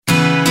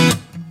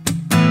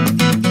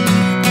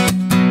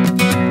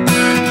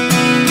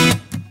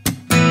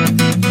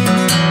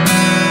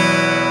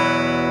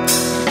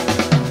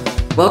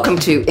Welcome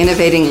to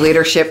Innovating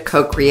Leadership,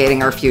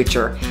 Co-Creating Our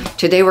Future.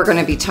 Today we're going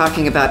to be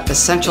talking about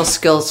essential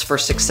skills for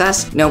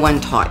success no one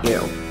taught you.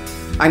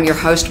 I'm your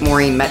host,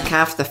 Maureen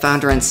Metcalf, the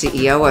founder and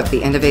CEO of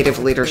the Innovative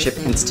Leadership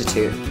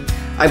Institute.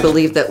 I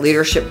believe that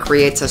leadership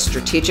creates a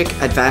strategic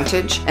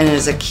advantage and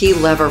is a key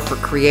lever for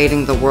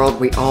creating the world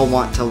we all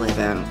want to live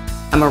in.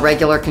 I'm a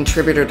regular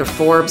contributor to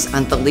Forbes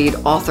and the lead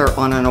author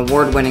on an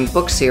award-winning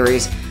book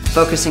series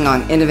focusing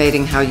on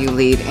innovating how you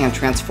lead and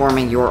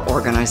transforming your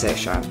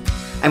organization.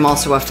 I'm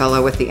also a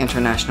fellow with the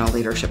International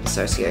Leadership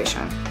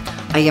Association.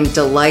 I am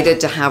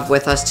delighted to have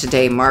with us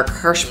today Mark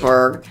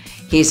Herschberg.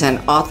 He's an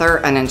author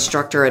and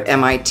instructor at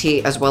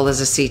MIT as well as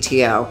a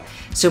CTO.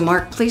 So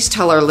Mark, please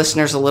tell our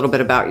listeners a little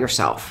bit about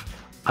yourself.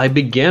 I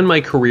began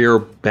my career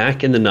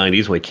back in the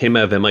 90s when I came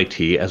out of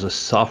MIT as a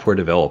software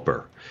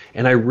developer.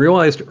 And I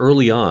realized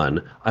early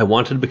on I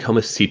wanted to become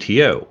a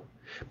CTO.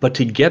 But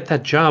to get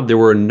that job, there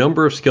were a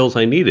number of skills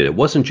I needed. It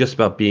wasn't just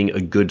about being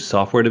a good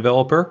software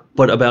developer,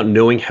 but about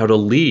knowing how to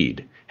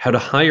lead, how to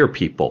hire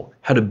people,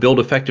 how to build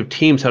effective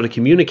teams, how to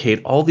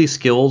communicate, all these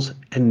skills,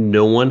 and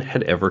no one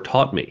had ever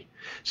taught me.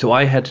 So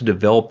I had to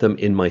develop them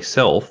in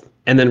myself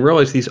and then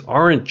realize these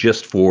aren't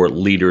just for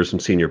leaders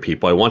and senior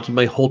people. I wanted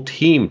my whole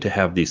team to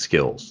have these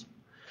skills.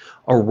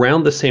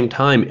 Around the same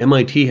time,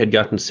 MIT had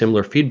gotten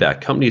similar feedback.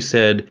 Companies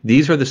said,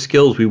 these are the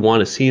skills we want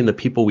to see in the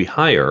people we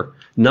hire,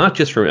 not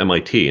just from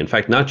MIT, in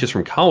fact, not just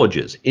from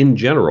colleges in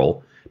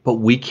general, but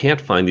we can't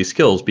find these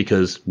skills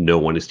because no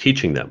one is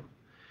teaching them.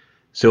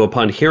 So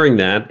upon hearing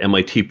that,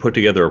 MIT put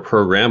together a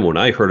program. When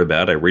I heard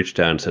about it, I reached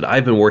out and said,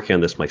 I've been working on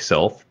this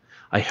myself.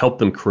 I helped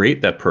them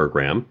create that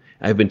program.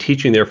 I've been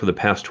teaching there for the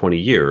past 20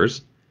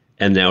 years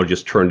and now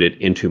just turned it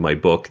into my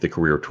book, The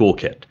Career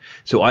Toolkit.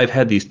 So I've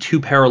had these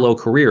two parallel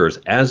careers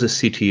as a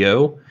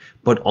CTO,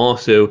 but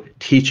also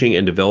teaching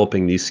and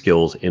developing these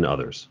skills in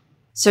others.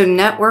 So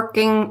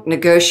networking,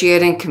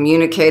 negotiating,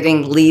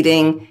 communicating,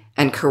 leading,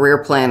 and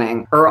career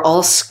planning are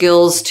all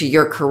skills to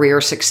your career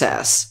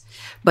success.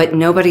 But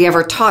nobody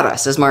ever taught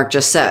us, as Mark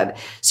just said.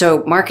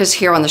 So Mark is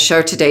here on the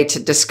show today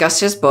to discuss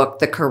his book,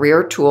 The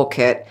Career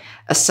Toolkit,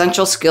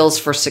 Essential Skills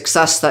for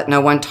Success That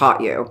No One Taught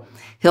You.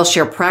 He'll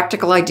share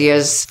practical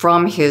ideas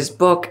from his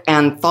book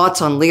and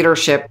thoughts on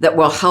leadership that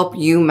will help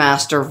you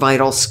master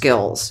vital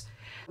skills.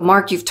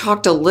 Mark, you've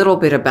talked a little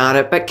bit about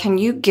it, but can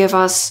you give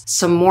us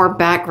some more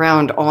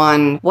background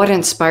on what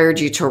inspired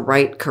you to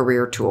write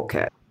Career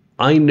Toolkit?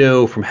 I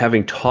know from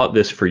having taught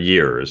this for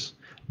years,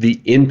 the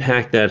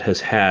impact that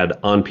has had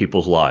on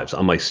people's lives,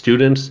 on my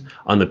students,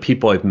 on the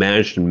people I've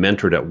managed and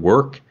mentored at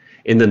work,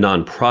 in the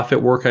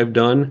nonprofit work I've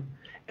done.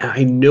 And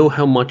I know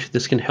how much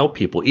this can help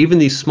people. Even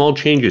these small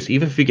changes,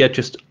 even if you get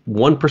just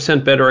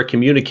 1% better at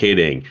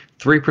communicating,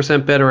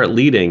 3% better at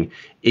leading,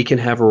 it can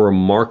have a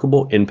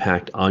remarkable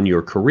impact on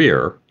your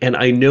career. And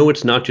I know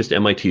it's not just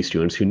MIT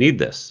students who need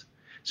this.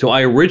 So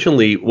I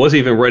originally wasn't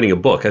even writing a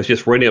book. I was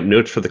just writing up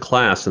notes for the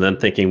class and then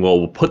thinking, well,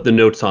 we'll put the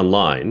notes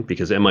online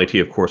because MIT,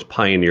 of course,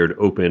 pioneered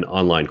open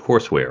online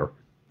courseware.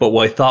 But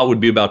what I thought would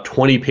be about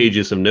 20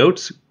 pages of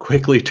notes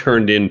quickly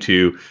turned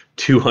into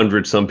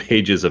 200 some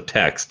pages of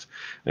text.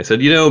 I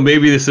said,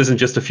 maybe this isn't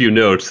just a few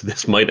notes.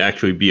 This might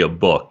actually be a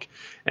book.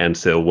 And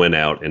so went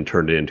out and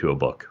turned it into a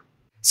book.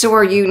 So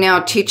are you now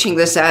teaching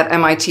this at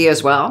MIT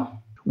as well?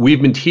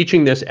 We've been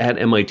teaching this at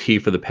MIT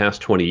for the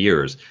past 20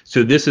 years.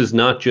 So this is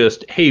not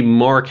just, hey,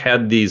 Mark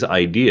had these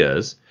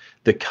ideas.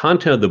 The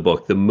content of the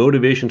book, the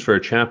motivations for our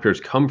chapters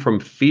come from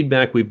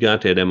feedback we've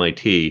got at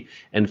MIT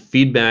and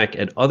feedback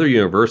at other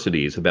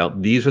universities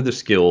about these are the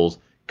skills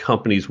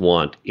companies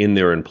want in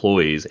their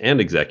employees and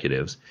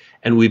executives.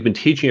 And we've been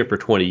teaching it for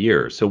 20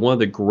 years. So one of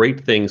the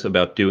great things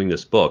about doing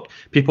this book,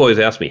 people always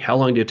ask me, how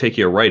long did it take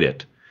you to write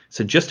it? I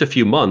said, just a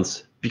few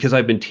months because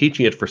I've been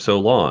teaching it for so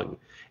long.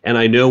 And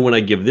I know when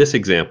I give this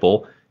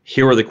example,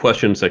 here are the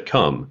questions that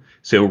come.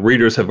 So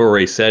readers have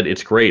already said,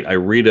 it's great. I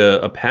read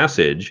a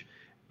passage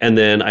and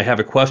then I have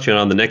a question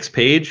on the next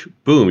page.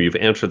 Boom, you've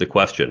answered the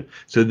question.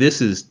 So this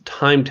is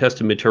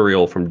time-tested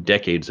material from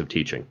decades of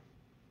teaching.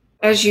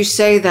 As you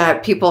say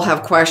that people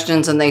have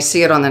questions and they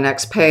see it on the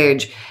next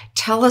page,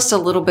 tell us a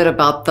little bit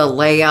about the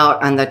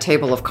layout and the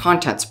table of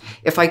contents.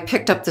 If I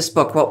picked up this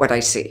book, what would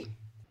I see?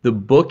 The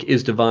book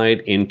is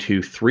divided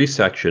into 3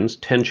 sections,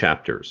 10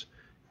 chapters.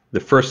 The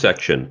first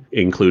section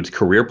includes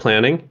career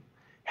planning,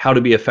 how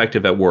to be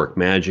effective at work,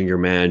 managing your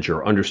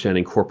manager,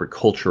 understanding corporate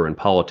culture and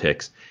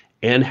politics,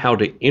 and how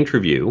to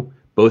interview,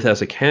 both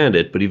as a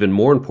candidate, but even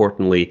more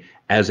importantly,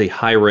 as a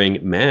hiring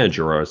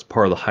manager or as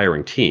part of the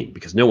hiring team,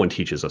 because no one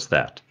teaches us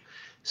that.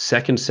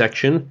 Second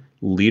section,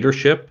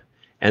 leadership,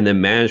 and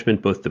then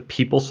management, both the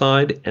people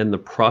side and the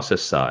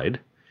process side.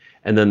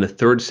 And then the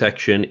third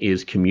section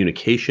is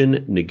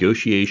communication,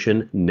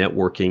 negotiation,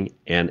 networking,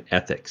 and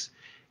ethics.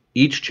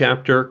 Each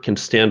chapter can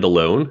stand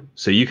alone.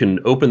 So you can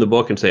open the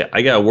book and say,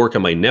 I got to work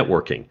on my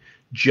networking.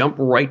 Jump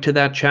right to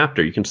that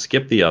chapter. You can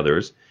skip the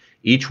others.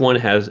 Each one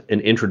has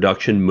an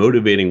introduction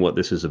motivating what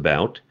this is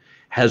about,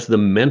 has the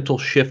mental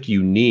shift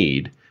you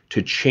need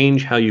to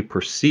change how you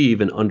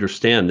perceive and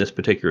understand this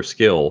particular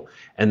skill,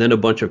 and then a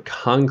bunch of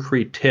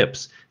concrete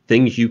tips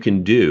things you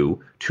can do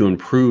to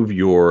improve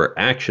your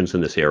actions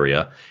in this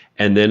area.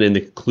 And then in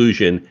the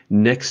conclusion,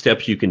 next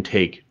steps you can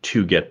take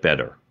to get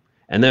better.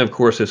 And then, of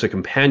course, there's a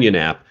companion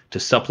app to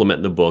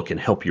supplement the book and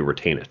help you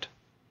retain it.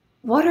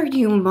 What are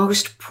you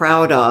most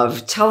proud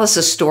of? Tell us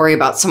a story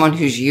about someone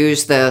who's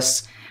used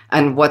this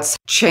and what's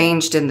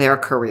changed in their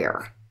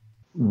career.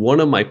 One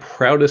of my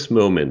proudest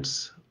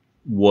moments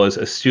was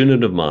a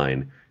student of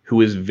mine who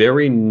was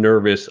very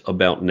nervous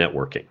about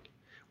networking.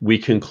 We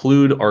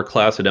conclude our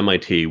class at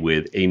MIT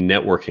with a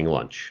networking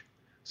lunch.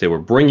 So we're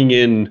bringing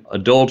in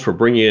adults, we're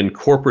bringing in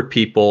corporate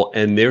people,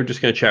 and they're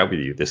just going to chat with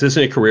you. This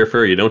isn't a career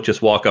fair. You don't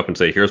just walk up and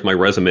say, here's my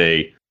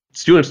resume.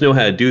 Students know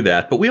how to do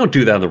that, but we don't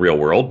do that in the real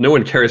world. No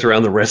one carries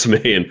around the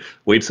resume and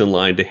waits in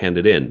line to hand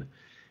it in.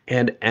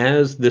 And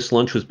as this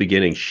lunch was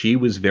beginning, she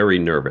was very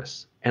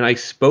nervous. And I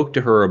spoke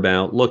to her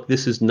about, look,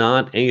 this is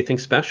not anything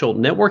special.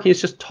 Networking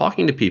is just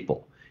talking to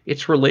people.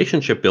 It's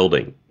relationship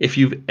building. If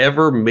you've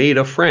ever made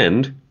a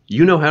friend,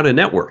 you know how to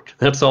network.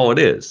 That's all it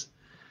is.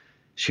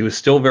 She was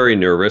still very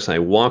nervous. I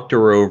walked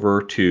her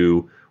over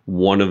to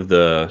one of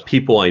the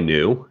people I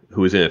knew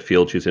who was in a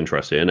field she was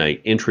interested in. I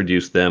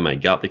introduced them. I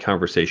got the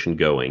conversation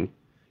going.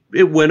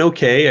 It went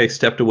okay. I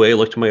stepped away,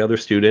 looked at my other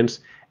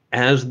students.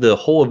 As the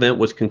whole event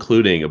was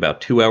concluding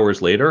about 2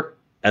 hours later,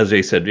 as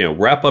they said,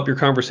 wrap up your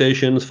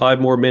conversations,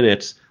 5 more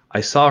minutes, I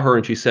saw her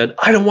and she said,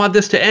 I don't want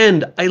this to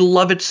end. I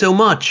love it so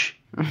much.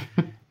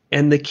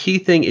 And the key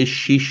thing is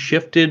she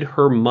shifted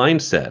her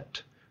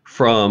mindset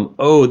from,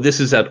 oh,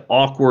 this is that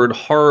awkward,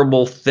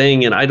 horrible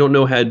thing and I don't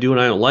know how to do it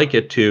and I don't like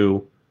it,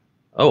 to,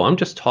 oh, I'm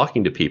just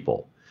talking to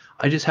people.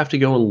 I just have to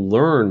go and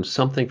learn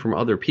something from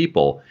other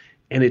people.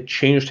 And it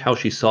changed how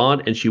she saw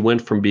it, and she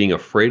went from being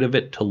afraid of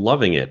it to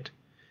loving it.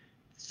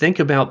 Think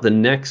about the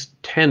next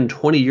 10,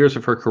 20 years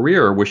of her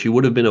career where she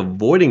would have been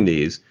avoiding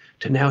these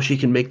to now she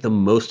can make the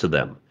most of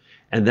them.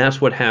 And that's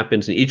what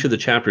happens in each of the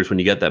chapters when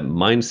you get that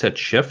mindset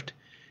shift.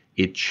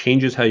 It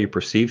changes how you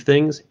perceive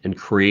things and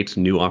creates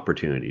new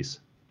opportunities.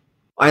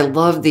 I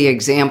love the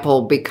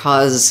example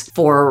because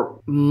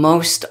for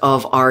most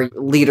of our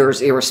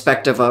leaders,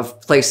 irrespective of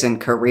place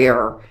and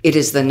career, it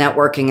is the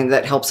networking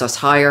that helps us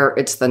hire.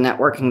 It's the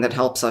networking that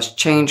helps us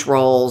change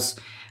roles.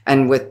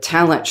 And with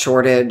talent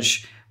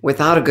shortage,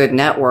 without a good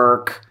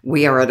network,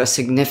 we are at a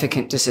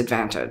significant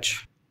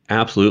disadvantage.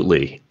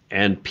 Absolutely.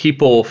 And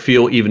people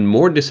feel even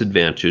more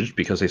disadvantaged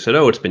because they said,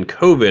 oh, it's been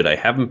COVID. I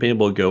haven't been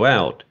able to go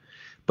out.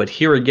 But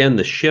here again,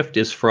 the shift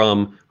is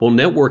from, well,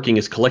 networking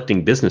is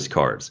collecting business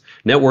cards.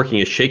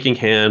 Networking is shaking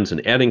hands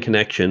and adding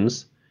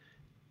connections.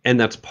 And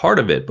that's part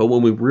of it. But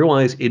when we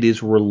realize it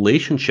is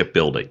relationship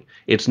building,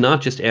 it's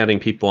not just adding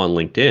people on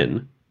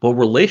LinkedIn. Well,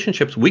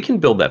 relationships, we can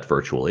build that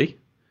virtually.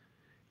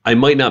 I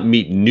might not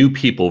meet new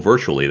people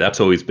virtually.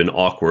 That's always been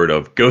awkward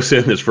of go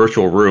sit in this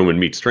virtual room and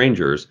meet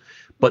strangers.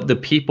 But the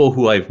people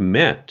who I've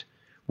met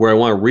where I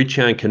want to reach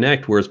out and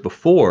connect, whereas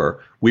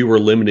before we were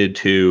limited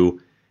to,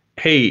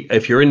 hey,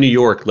 if you're in New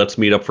York, let's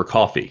meet up for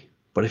coffee.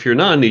 But if you're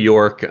not in New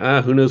York,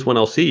 who knows when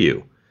I'll see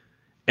you?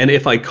 And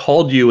if I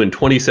called you in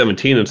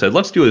 2017 and said,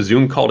 let's do a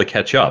Zoom call to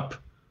catch up,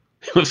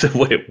 I said,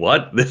 wait,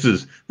 what? This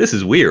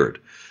is weird.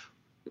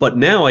 But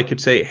now I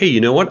could say, hey, you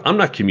know what? I'm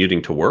not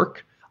commuting to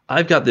work.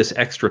 I've got this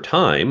extra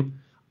time.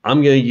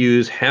 I'm going to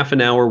use half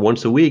an hour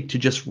once a week to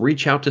just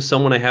reach out to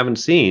someone I haven't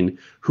seen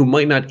who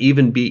might not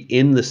even be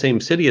in the same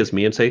city as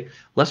me and say,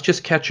 let's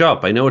just catch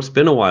up. I know it's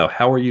been a while.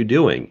 How are you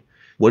doing?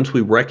 Once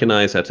we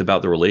recognize that's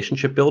about the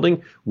relationship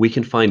building, we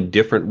can find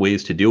different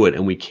ways to do it.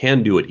 And we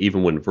can do it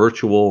even when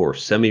virtual or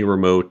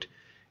semi-remote,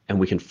 and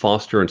we can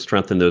foster and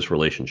strengthen those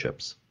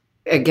relationships.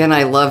 Again,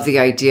 I love the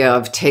idea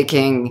of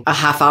taking a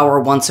half hour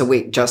once a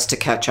week just to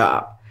catch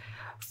up.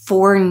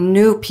 For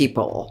new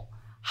people,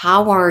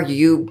 how are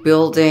you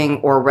building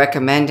or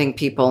recommending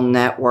people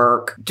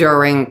network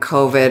during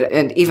COVID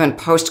and even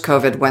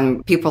post-COVID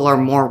when people are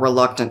more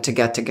reluctant to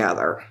get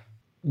together?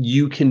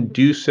 You can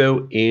do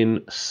so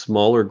in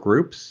smaller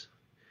groups.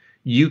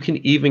 You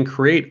can even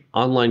create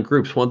online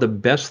groups. One of the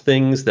best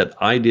things that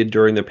I did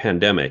during the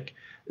pandemic,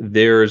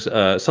 there's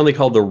something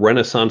called the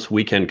Renaissance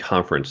Weekend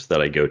Conference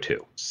that I go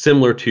to,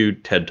 similar to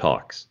TED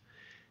Talks.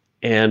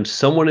 And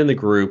someone in the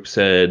group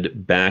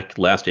said back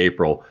last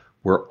April,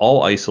 we're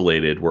all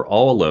isolated, we're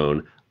all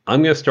alone.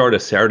 I'm going to start a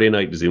Saturday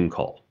night Zoom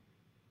call.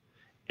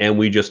 And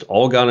we just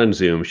all got on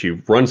Zoom. She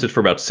runs it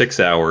for about 6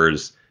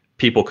 hours.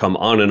 People come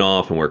on and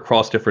off, and we're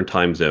across different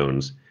time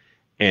zones.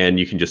 And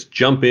you can just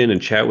jump in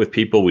and chat with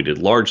people. We did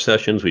large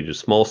sessions. We did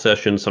small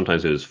sessions.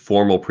 Sometimes it was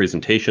formal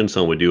presentations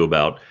someone would do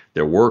about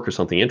their work or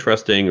something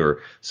interesting, or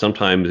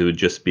sometimes it would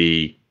just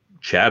be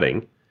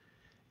chatting.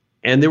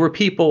 And there were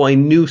people, I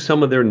knew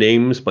some of their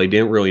names, but I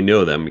didn't really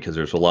know them because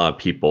there's a lot of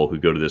people who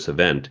go to this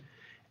event.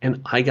 And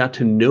I got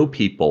to know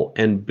people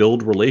and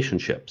build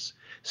relationships.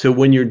 So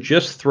when you're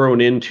just thrown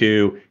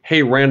into,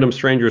 hey, random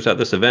strangers at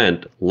this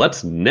event,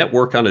 let's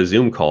network on a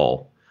Zoom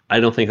call,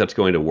 I don't think that's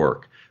going to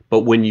work.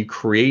 But when you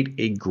create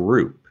a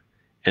group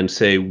and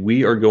say,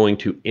 we are going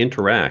to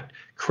interact,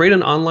 create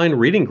an online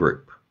reading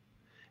group.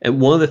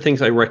 And one of the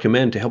things I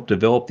recommend to help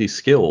develop these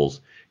skills,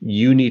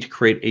 you need to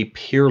create a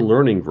peer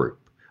learning group.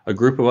 a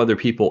group of other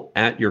people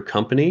at your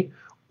company,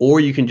 or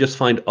you can just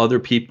find other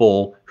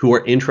people who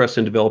are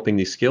interested in developing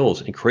these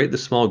skills and create the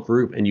small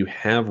group, and you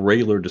have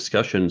regular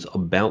discussions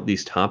about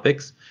these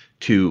topics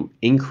to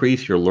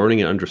increase your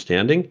learning and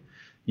understanding.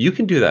 You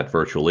can do that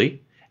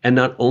virtually. And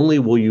not only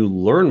will you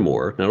learn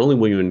more, not only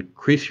will you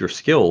increase your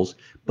skills,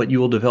 but you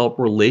will develop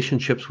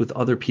relationships with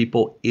other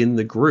people in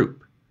the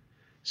group.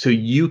 So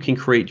you can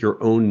create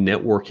your own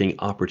networking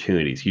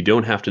opportunities. You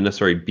don't have to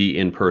necessarily be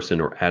in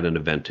person or at an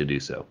event to do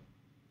so.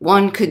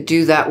 One could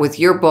do that with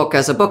your book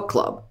as a book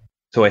club.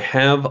 So I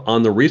have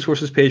on the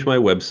resources page of my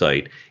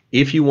website,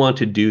 if you want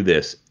to do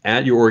this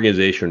at your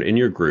organization, in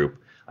your group,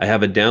 I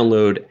have a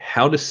download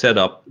how to set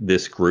up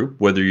this group,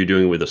 whether you're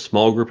doing it with a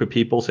small group of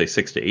people, say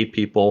 6 to 8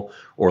 people,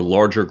 or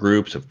larger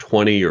groups of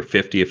 20 or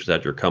 50 if it's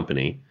at your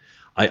company.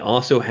 I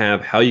also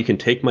have how you can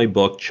take my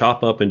book,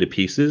 chop up into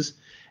pieces,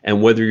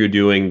 and whether you're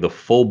doing the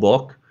full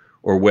book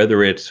or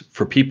whether it's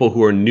for people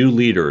who are new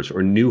leaders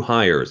or new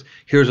hires,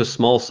 here's a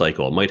small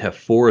cycle. It might have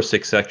 4 or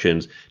 6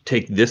 sections.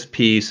 Take this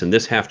piece and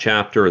this half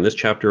chapter and this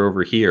chapter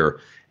over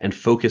here and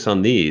focus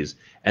on these.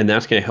 And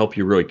that's going to help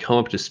you really come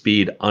up to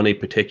speed on a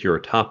particular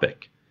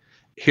topic.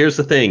 Here's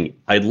the thing.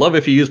 I'd love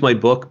if you use my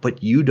book,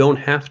 but you don't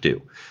have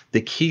to.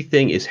 The key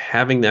thing is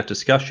having that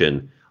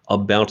discussion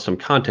about some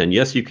content.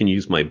 Yes, you can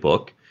use my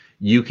book.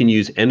 You can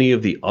use any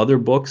of the other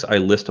books I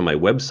list on my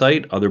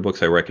website, other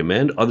books I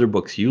recommend, other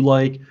books you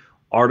like,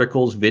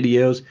 articles,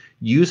 videos.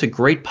 Use a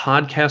great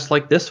podcast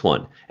like this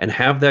one and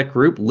have that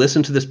group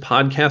listen to this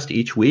podcast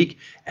each week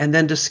and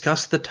then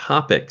discuss the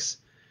topics.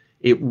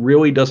 It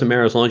really doesn't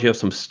matter as long as you have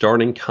some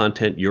starting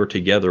content you're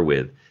together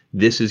with.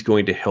 This is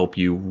going to help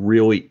you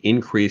really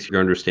increase your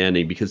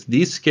understanding because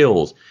these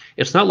skills,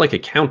 it's not like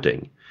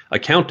accounting.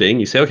 Accounting,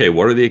 you say, okay,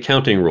 what are the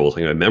accounting rules?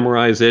 I'm going to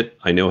memorize it.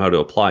 I know how to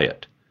apply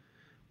it.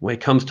 When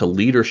it comes to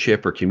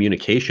leadership or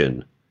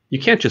communication, you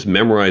can't just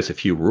memorize a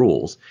few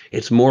rules.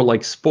 It's more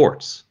like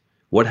sports.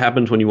 What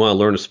happens when you want to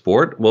learn a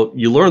sport? Well,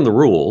 you learn the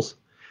rules,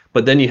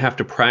 but then you have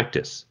to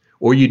practice,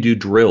 or you do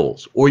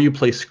drills, or you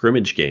play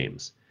scrimmage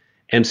games.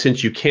 And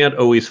since you can't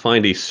always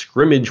find a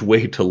scrimmage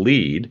way to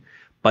lead,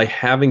 by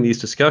having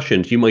these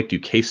discussions, you might do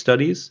case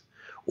studies,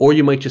 or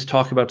you might just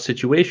talk about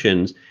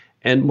situations.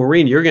 And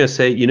Maureen, you're going to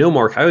say, you know,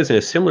 Mark, I was in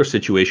a similar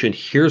situation.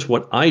 Here's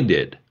what I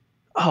did.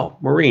 Oh,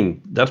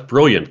 Maureen, that's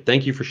brilliant.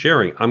 Thank you for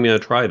sharing. I'm going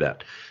to try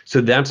that. So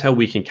that's how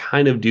we can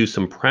kind of do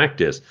some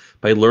practice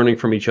by learning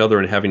from each other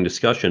and having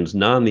discussions,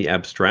 not in the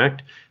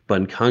abstract,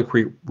 but in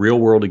concrete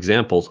real-world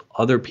examples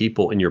other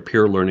people in your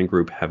peer learning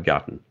group have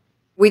gotten.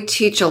 We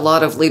teach a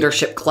lot of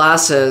leadership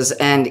classes,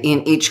 and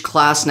in each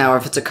class now,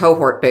 if it's a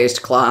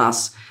cohort-based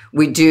class,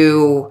 we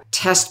do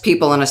test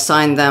people and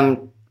assign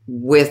them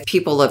with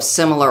people of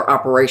similar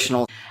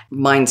operational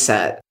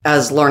mindset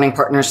as learning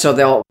partners, so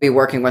they'll be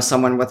working with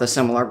someone with a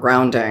similar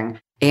grounding.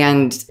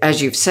 And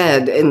as you've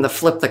said, in the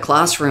flip the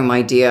classroom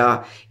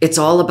idea, it's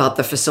all about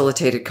the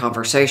facilitated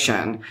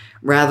conversation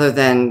rather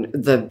than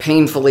the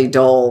painfully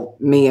dull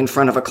me in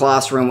front of a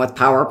classroom with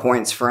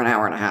PowerPoints for an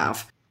hour and a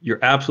half.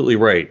 You're absolutely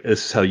right.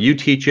 This is how you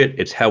teach it.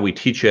 It's how we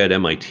teach it at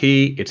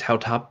MIT. It's how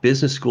top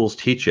business schools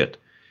teach it.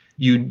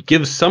 You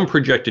give some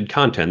projected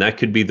content. That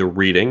could be the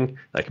reading.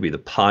 That could be the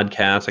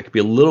podcast. That could be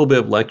a little bit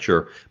of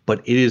lecture.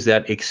 But it is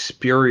that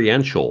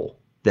experiential.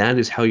 That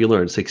is how you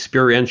learn. It's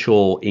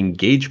experiential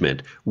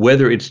engagement,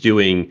 whether it's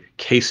doing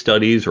case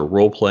studies or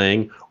role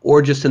playing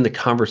or just in the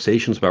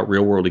conversations about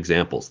real world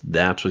examples.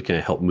 That's what's going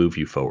to help move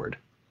you forward.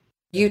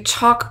 You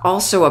talk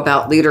also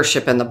about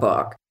leadership in the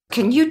book.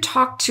 Can you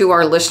talk to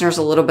our listeners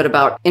a little bit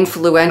about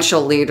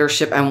influential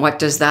leadership and what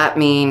does that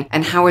mean?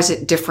 And how is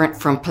it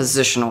different from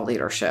positional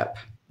leadership?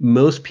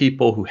 Most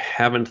people who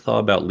haven't thought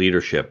about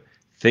leadership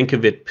think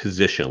of it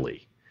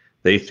positionally.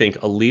 They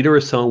think a leader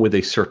is someone with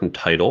a certain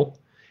title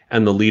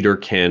and the leader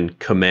can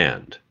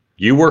command.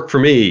 You work for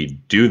me,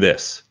 do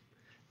this.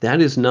 That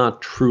is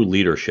not true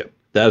leadership.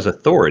 That is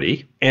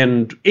authority,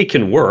 and it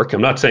can work.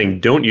 I'm not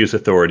saying don't use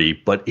authority,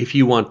 but if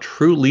you want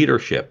true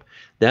leadership,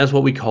 that is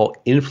what we call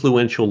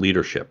influential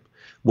leadership.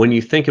 When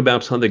you think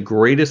about some of the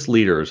greatest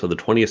leaders of the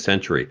 20th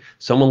century,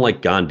 someone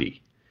like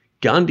Gandhi,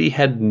 Gandhi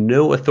had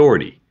no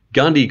authority.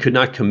 Gandhi could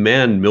not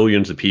command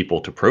millions of people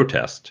to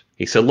protest.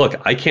 He said,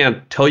 look, I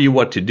can't tell you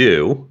what to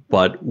do,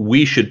 but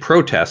we should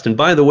protest. And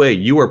by the way,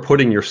 you are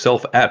putting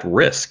yourself at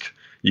risk.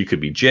 You could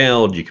be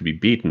jailed, you could be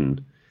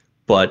beaten.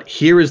 But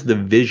here is the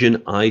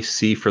vision I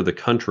see for the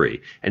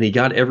country. And he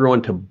got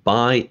everyone to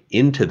buy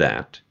into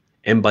that.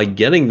 And by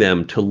getting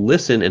them to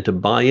listen and to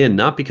buy in,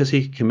 not because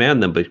he could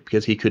command them, but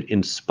because he could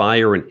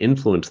inspire and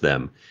influence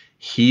them,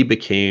 he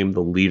became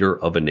the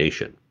leader of a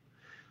nation.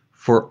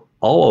 For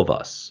all of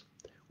us,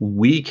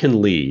 we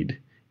can lead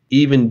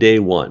even day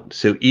one.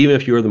 So even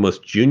if you're the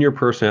most junior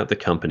person at the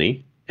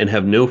company and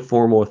have no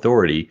formal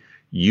authority,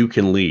 you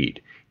can lead.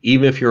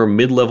 Even if you're a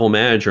mid-level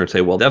manager and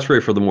say, well, that's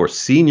really for the more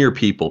senior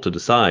people to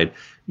decide,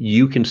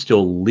 you can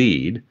still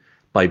lead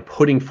by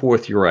putting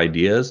forth your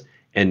ideas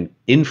and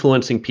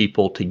influencing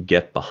people to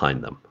get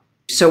behind them.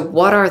 So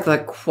what are the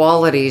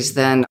qualities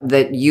then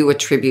that you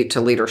attribute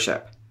to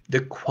leadership?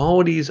 The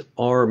qualities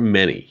are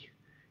many.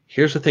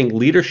 Here's the thing,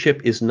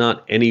 leadership is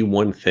not any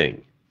one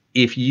thing.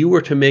 If you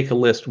were to make a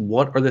list,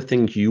 what are the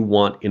things you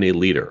want in a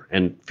leader?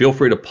 And feel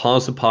free to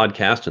pause the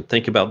podcast and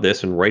think about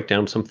this and write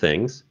down some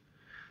things.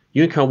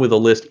 You can come up with a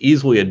list,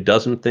 easily a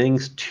dozen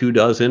things,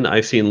 24.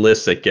 I've seen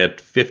lists that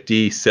get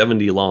 50,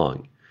 70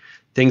 long.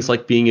 Things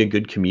like being a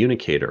good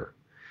communicator,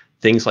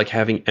 things like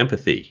having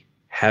empathy,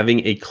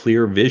 having a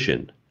clear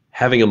vision,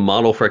 having a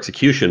model for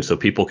execution so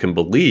people can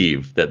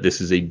believe that this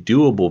is a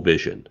doable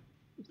vision,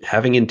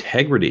 having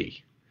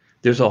integrity.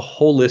 There's a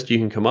whole list you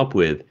can come up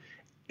with.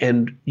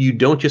 And you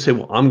don't just say,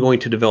 well, I'm going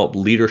to develop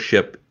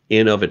leadership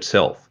in of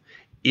itself.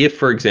 If,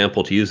 for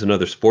example, to use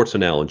another sports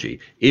analogy,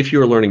 if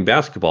you're learning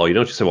basketball, you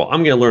don't just say, well,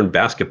 I'm going to learn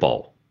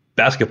basketball.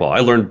 I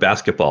learned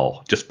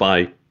basketball just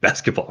by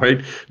basketball,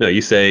 right? No,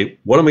 you say,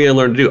 what am I going to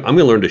learn to do? I'm going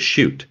to learn to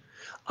shoot.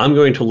 I'm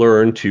going to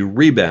learn to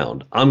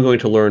rebound. I'm going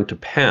to learn to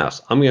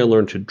pass. I'm going to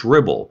learn to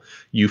dribble.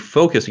 You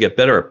focus to get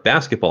better at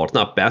basketball. It's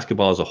not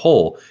basketball as a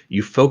whole.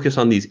 You focus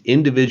on these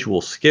individual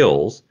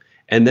skills,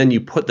 and then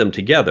you put them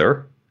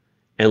together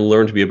and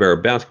learn to be a better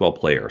basketball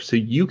player. So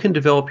you can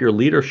develop your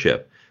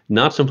leadership,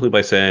 not simply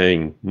by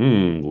saying,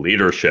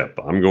 leadership,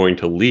 I'm going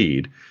to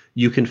lead.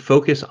 You can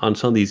focus on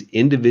some of these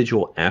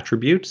individual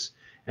attributes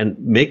and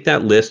make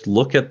that list,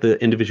 look at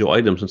the individual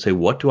items and say,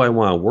 what do I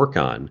want to work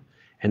on?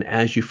 And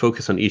as you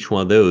focus on each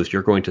one of those,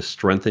 you're going to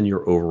strengthen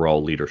your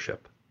overall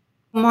leadership.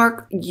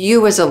 Mark,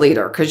 you as a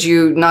leader, because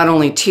you not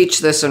only teach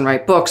this and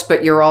write books,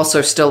 but you're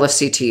also still a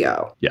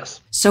CTO.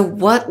 Yes. So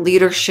what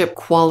leadership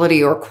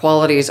quality or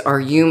qualities are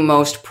you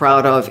most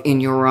proud of in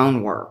your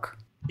own work?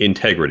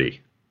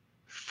 Integrity.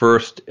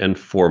 First and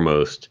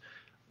foremost,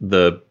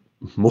 the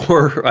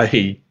more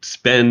I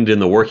spend in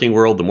the working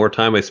world, the more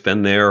time I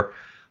spend there,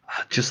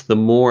 just the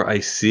more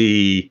I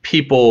see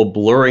people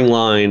blurring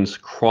lines,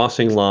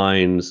 crossing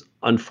lines,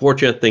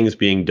 unfortunate things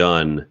being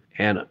done.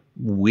 And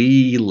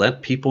we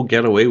let people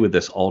get away with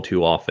this all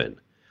too often.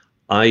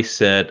 I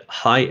set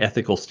high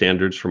ethical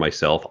standards for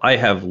myself. I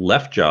have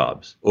left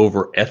jobs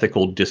over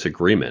ethical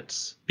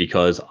disagreements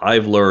because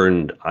I've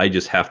learned I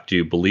just have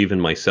to believe in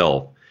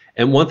myself.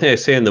 And one thing I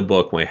say in the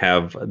book when I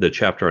have the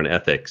chapter on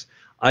ethics,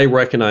 I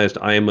recognized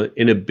I am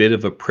in a bit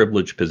of a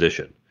privileged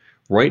position.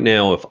 Right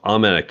now, if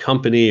I'm at a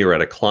company or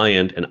at a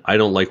client and I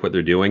don't like what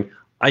they're doing,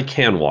 I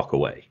can walk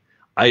away.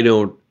 I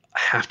don't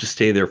have to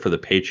stay there for the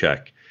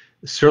paycheck.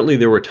 Certainly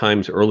there were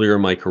times earlier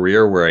in my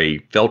career where I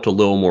felt a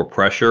little more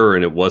pressure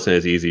and it wasn't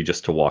as easy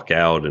just to walk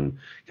out. And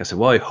I said,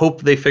 well, I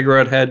hope they figure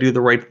out how to do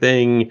the right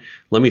thing.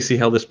 Let me see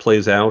how this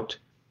plays out.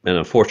 And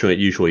unfortunately, it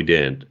usually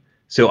didn't.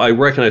 So I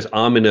recognize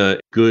I'm in a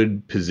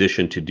good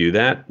position to do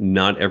that.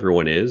 Not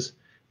everyone is.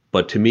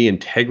 But to me,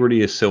 integrity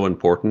is so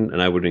important.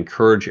 And I would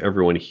encourage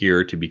everyone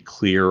here to be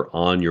clear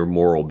on your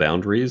moral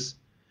boundaries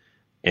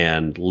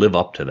and live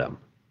up to them.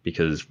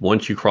 Because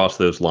once you cross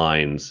those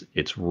lines,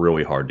 it's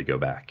really hard to go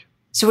back.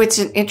 So it's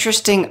an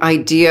interesting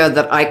idea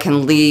that I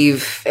can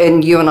leave,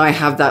 and you and I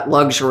have that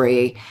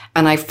luxury.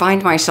 And I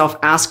find myself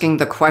asking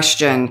the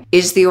question,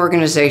 is the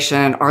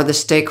organization, are the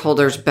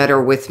stakeholders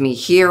better with me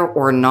here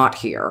or not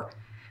here?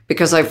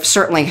 Because I've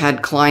certainly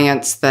had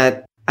clients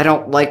that I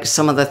don't like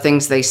some of the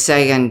things they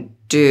say and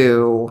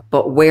do,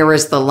 but where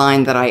is the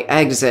line that I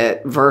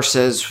exit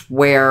versus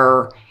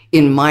where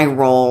in my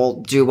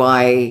role do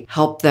I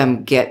help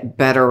them get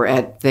better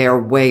at their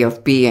way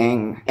of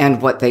being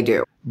and what they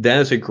do?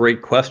 That is a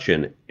great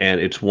question, and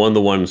it's one of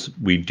the ones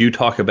we do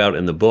talk about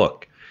in the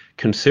book.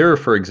 Consider,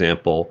 for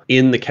example,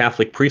 in the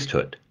Catholic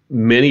priesthood,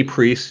 many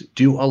priests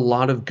do a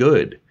lot of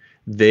good.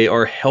 They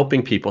are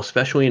helping people,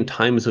 especially in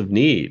times of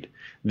need.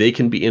 They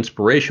can be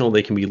inspirational,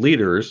 they can be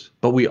leaders,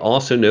 but we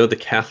also know the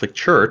Catholic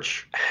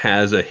Church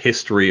has a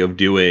history of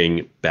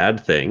doing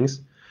bad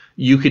things.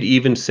 You could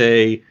even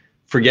say,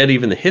 forget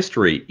even the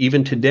history,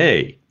 even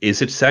today,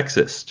 is it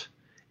sexist?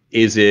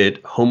 Is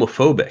it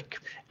homophobic?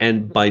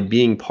 And by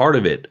being part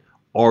of it,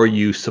 are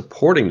you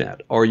supporting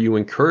that? Are you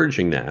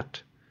encouraging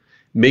that?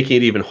 Making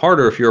it even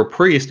harder if you're a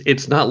priest,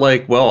 it's not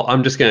like, well,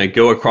 I'm just going to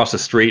go across the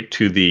street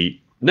to the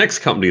next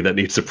company that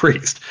needs a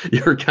priest.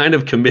 You're kind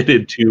of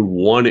committed to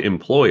one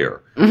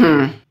employer.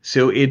 Mm-hmm.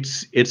 So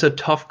it's a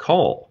tough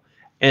call.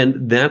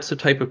 And that's the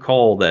type of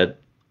call that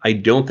I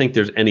don't think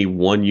there's any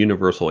one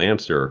universal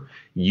answer.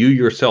 You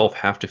yourself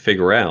have to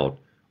figure out,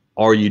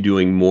 are you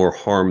doing more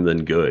harm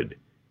than good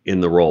in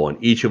the role? And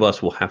each of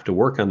us will have to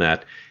work on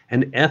that.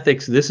 And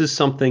ethics, this is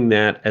something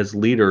that as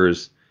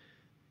leaders,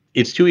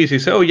 it's too easy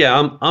to say, oh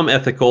yeah, I'm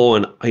ethical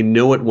and I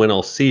know it when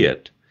I'll see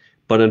it.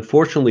 But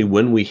unfortunately,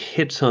 when we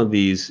hit some of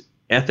these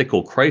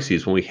ethical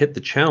crises, when we hit the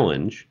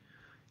challenge,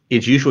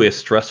 it's usually a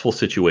stressful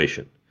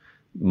situation.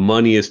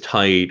 Money is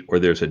tight or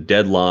there's a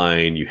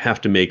deadline, you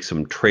have to make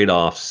some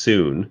trade-offs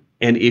soon.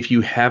 And if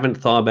you haven't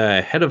thought about it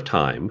ahead of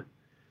time,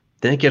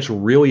 then it gets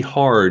really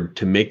hard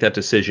to make that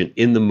decision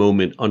in the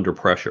moment under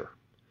pressure.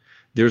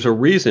 There's a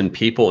reason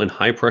people in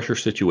high pressure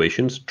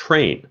situations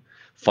train.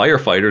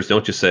 Firefighters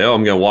don't just say, oh,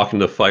 I'm going to walk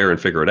into the fire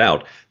and figure it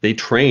out. They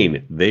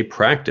train, they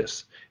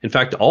practice. In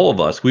fact, all of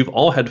us, we've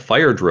all had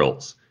fire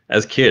drills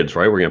as kids,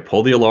 right? We're going to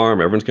pull the alarm,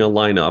 everyone's going to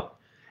line up.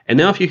 And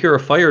now if you hear a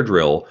fire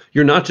drill,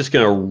 you're not just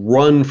going to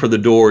run for the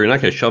door. You're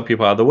not going to shove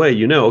people out of the way.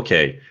 You know,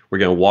 okay, we're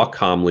going to walk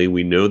calmly.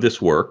 We know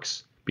this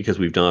works because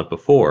we've done it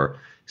before.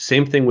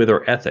 Same thing with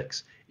our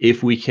ethics.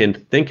 If we can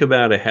think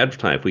about ahead of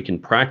time, if we can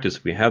practice,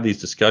 if we have these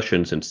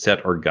discussions and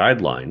set our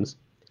guidelines,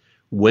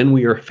 when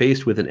we are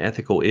faced with an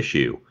ethical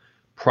issue,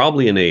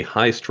 probably in a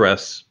high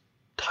stress,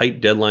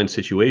 tight deadline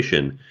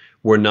situation,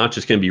 we're not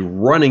just going to be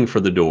running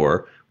for the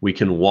door. We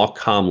can walk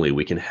calmly,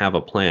 we can have a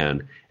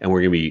plan, and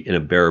we're going to be in a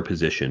better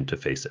position to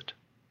face it.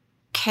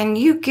 Can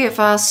you give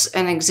us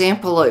an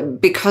example,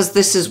 because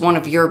this is one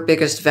of your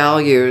biggest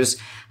values,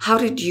 how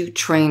did you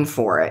train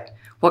for it?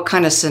 What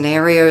kind of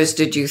scenarios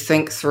did you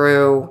think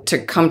through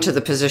to come to the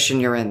position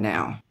you're in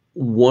now?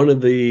 One of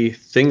the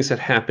things that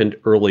happened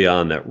early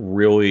on that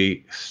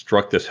really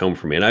struck this home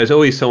for me, and I was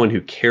always someone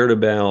who cared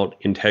about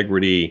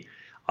integrity.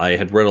 I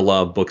had read a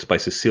lot of books by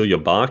Cecilia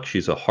Bach.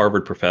 She's a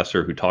Harvard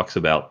professor who talks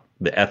about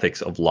the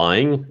ethics of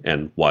lying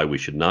and why we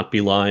should not be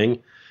lying.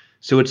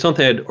 So it's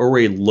something I'd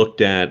already looked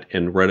at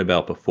and read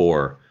about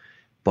before.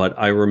 But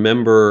I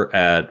remember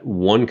at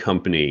one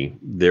company,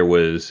 there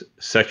was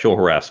sexual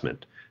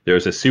harassment. There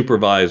was a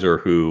supervisor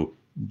who,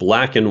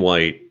 black and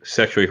white,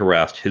 sexually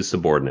harassed his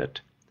subordinate.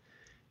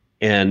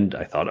 And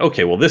I thought,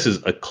 okay, well, this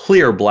is a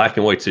clear black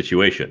and white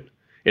situation.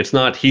 It's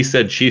not he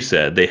said, she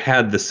said. They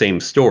had the same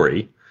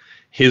story.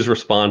 His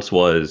response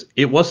was,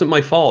 it wasn't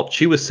my fault.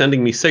 She was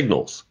sending me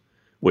signals,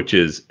 which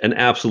is an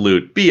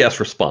absolute BS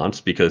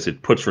response because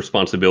it puts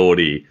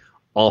responsibility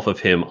off of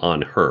him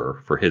on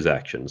her for his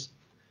actions.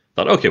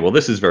 Thought, okay, well,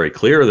 this is very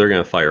clear. They're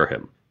going to fire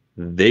him.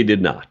 They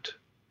did not.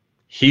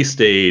 He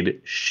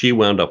stayed. She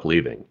wound up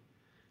leaving.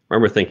 I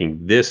remember thinking,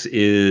 this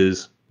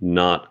is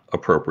not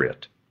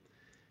appropriate.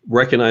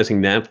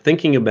 Recognizing that,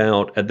 thinking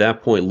about, at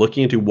that point,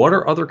 looking into what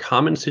are other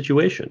common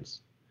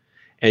situations.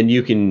 And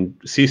you can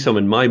see some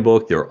in my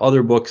book. There are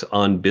other books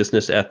on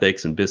business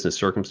ethics and business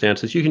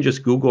circumstances. You can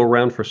just Google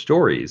around for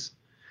stories.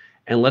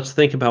 And let's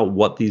think about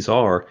what these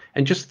are.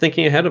 And just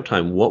thinking ahead of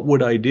time, what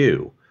would I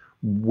do?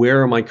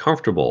 Where am I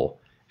comfortable?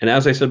 And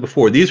as I said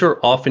before, these are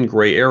often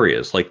gray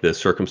areas, like the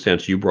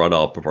circumstance you brought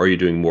up of, are you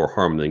doing more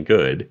harm than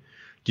good?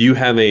 Do you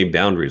have any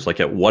boundaries? Like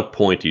at what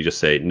point do you just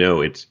say,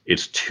 no,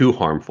 it's too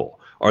harmful?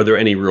 Are there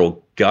any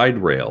real guide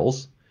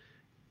rails?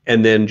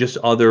 And then just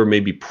other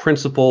maybe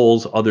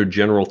principles, other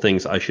general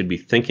things I should be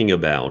thinking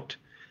about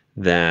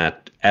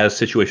that as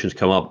situations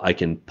come up, I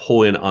can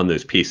pull in on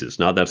those pieces.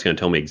 Not that's going to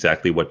tell me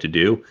exactly what to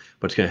do,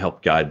 but it's going to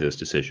help guide those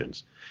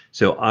decisions.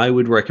 So I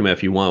would recommend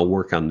if you want to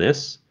work on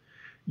this,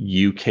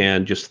 you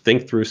can just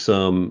think through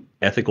some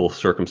ethical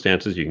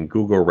circumstances. You can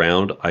Google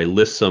around. I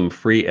list some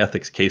free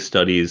ethics case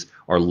studies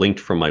are linked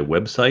from my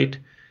website.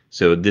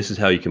 So this is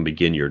how you can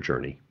begin your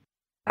journey.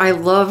 I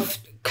love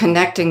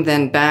connecting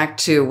then back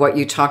to what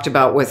you talked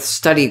about with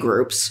study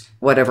groups,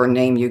 whatever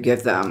name you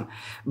give them,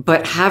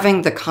 but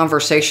having the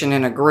conversation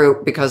in a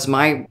group, because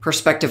my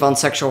perspective on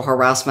sexual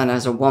harassment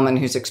as a woman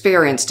who's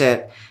experienced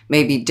it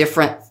may be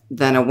different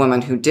than a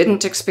woman who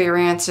didn't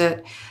experience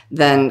it,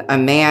 than a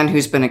man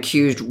who's been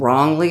accused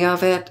wrongly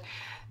of it,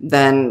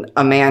 than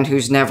a man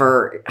who's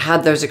never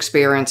had those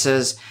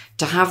experiences.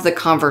 To have the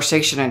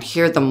conversation and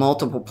hear the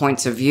multiple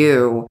points of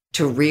view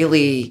to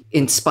really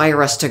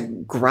inspire us to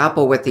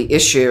grapple with the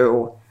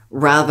issue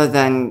rather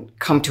than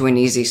come to an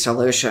easy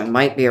solution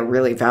might be a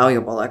really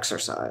valuable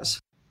exercise.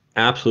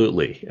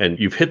 Absolutely. And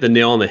you've hit the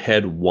nail on the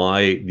head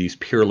why these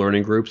peer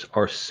learning groups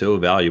are so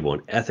valuable.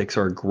 And ethics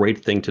are a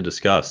great thing to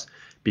discuss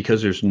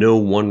because there's no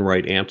one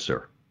right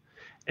answer.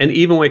 And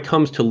even when it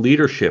comes to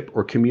leadership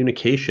or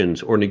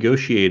communications or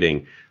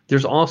negotiating,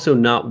 there's also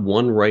not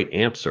one right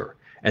answer.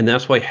 And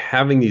that's why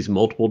having these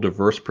multiple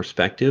diverse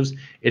perspectives,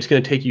 it's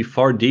going to take you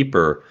far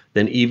deeper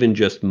than even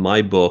just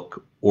my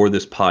book or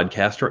this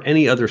podcast or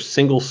any other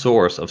single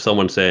source of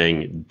someone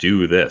saying,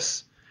 do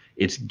this.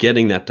 It's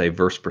getting that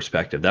diverse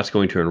perspective. That's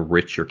going to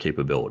enrich your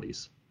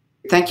capabilities.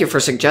 Thank you for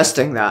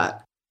suggesting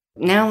that.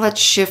 Now let's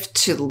shift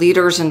to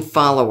leaders and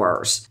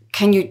followers.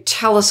 Can you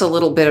tell us a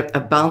little bit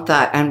about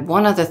that? And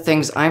one of the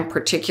things I'm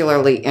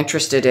particularly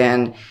interested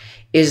in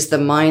is the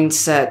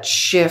mindset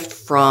shift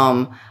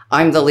from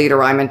I'm the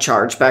leader, I'm in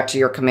charge, back to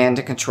your command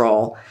and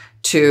control,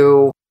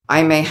 to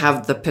I may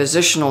have the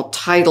positional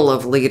title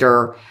of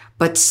leader,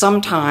 but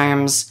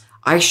sometimes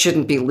I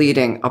shouldn't be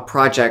leading a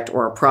project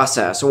or a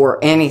process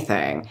or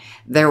anything.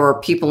 There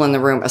are people in the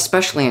room,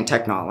 especially in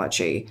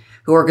technology,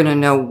 who are going to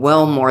know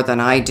well more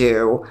than I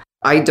do.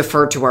 I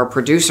defer to our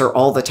producer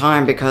all the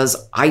time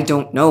because I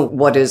don't know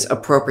what is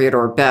appropriate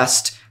or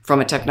best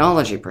from a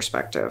technology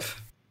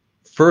perspective.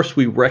 First,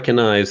 we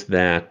recognize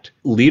that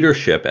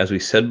leadership, as we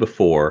said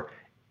before,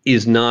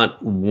 is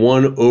not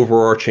one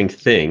overarching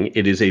thing.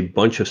 It is a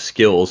bunch of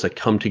skills that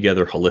come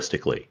together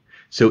holistically.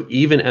 So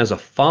even as a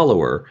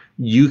follower,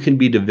 you can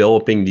be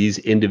developing these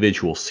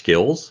individual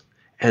skills,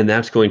 and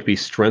that's going to be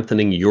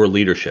strengthening your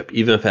leadership,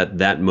 even if at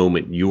that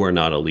moment you are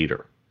not a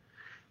leader.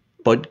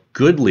 But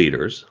good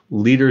leaders,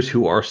 leaders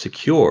who are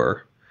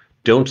secure,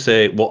 don't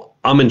say, well,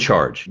 I'm in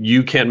charge.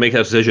 You can't make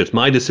that decision. It's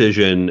my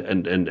decision,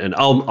 and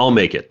I'll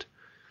make it.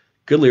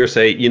 Good leaders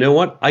say, you know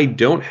what? I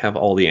don't have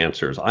all the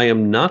answers. I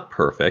am not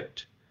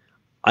perfect.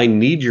 I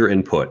need your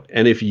input.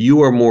 And if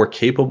you are more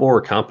capable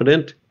or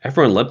competent,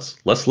 everyone,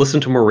 let's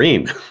listen to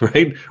Maureen,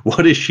 right?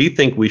 What does she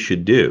think we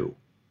should do?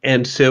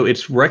 And so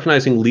it's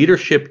recognizing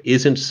leadership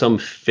isn't some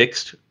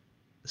fixed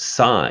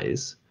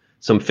size,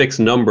 some fixed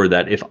number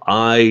that if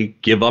I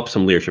give up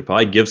some leadership, if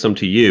I give some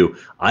to you,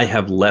 I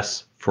have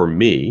less for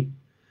me.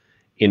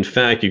 In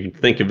fact, you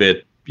can think of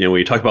it, when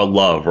you talk about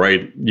love,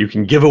 right? You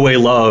can give away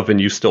love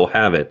and you still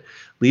have it.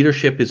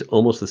 Leadership is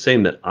almost the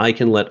same, that I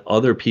can let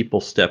other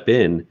people step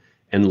in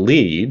and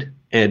lead,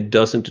 and it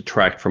doesn't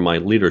detract from my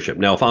leadership.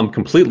 Now, if I'm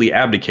completely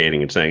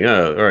abdicating and saying,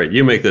 oh, all right,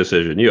 you make the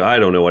decision, I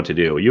don't know what to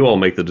do, you all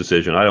make the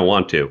decision, I don't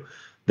want to,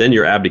 then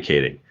you're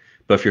abdicating.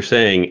 But if you're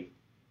saying,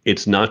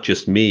 it's not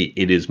just me,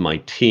 it is my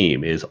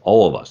team, it is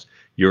all of us,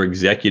 your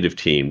executive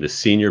team, the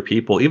senior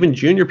people, even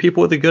junior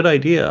people with a good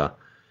idea,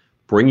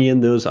 bringing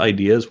in those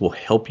ideas will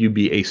help you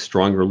be a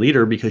stronger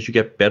leader because you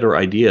get better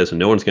ideas, and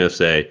no one's going to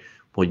say,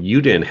 well,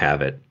 you didn't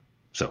have it,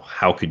 so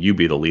how could you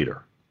be the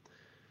leader?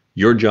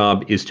 Your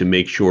job is to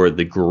make sure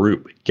the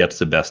group gets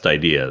the best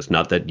ideas,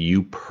 not that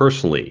you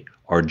personally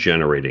are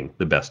generating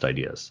the best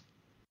ideas.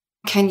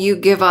 Can you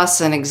give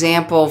us an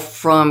example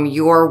from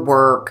your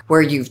work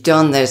where you've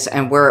done this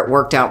and where it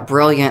worked out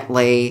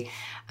brilliantly?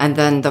 And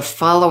then the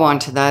follow-on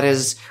to that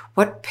is,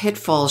 what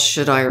pitfalls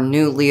should our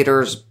new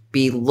leaders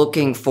be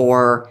looking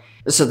for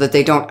so that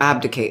they don't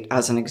abdicate,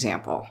 as an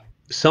example?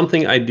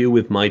 Something I do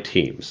with my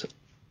teams.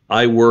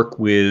 I work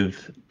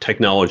with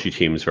technology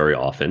teams very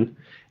often,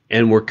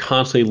 and we're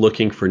constantly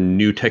looking for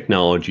new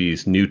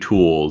technologies, new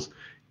tools.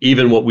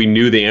 Even what we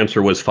knew the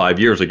answer was 5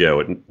 years ago,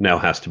 it now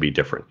has to be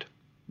different.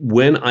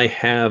 When I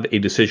have a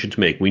decision to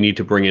make, we need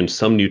to bring in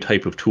some new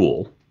type of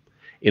tool.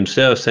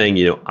 Instead of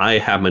saying, I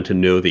happen to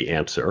know the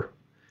answer,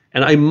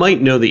 and I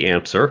might know the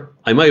answer.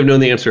 I might have known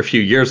the answer a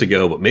few years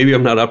ago, but maybe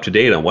I'm not up to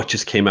date on what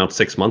just came out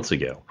 6 months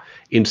ago.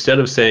 Instead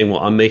of saying,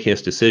 well, I'm making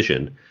this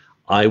decision,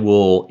 I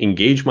will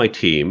engage my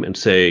team and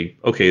say,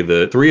 okay,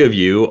 the three of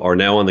you are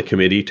now on the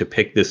committee to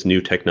pick this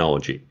new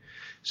technology.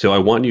 So I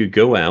want you to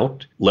go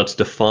out, let's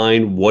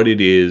define what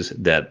it is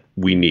that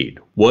we need.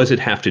 What does it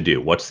have to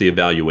do? What's the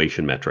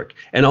evaluation metric?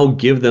 And I'll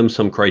give them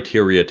some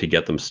criteria to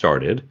get them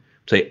started.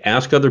 Say,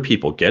 ask other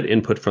people, get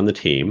input from the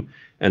team,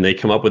 and they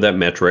come up with that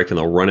metric and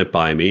they'll run it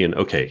by me and,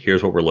 okay,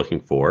 here's what we're looking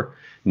for.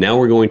 Now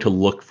we're going to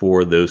look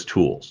for those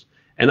tools.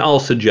 And I'll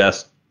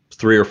suggest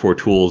 3 or 4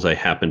 tools I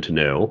happen to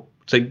know.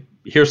 Say,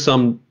 here's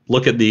some,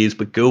 look at these,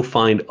 but go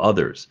find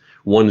others,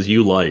 ones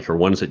you like or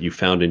ones that you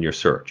found in your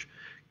search.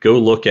 Go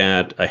look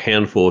at a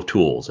handful of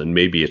tools, and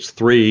maybe it's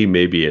 3,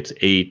 maybe it's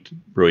 8,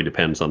 really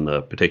depends on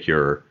the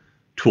particular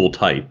tool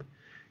type.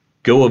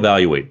 Go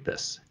evaluate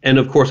this. And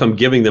of course, I'm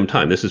giving them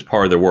time. This is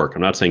part of their work.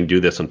 I'm not saying do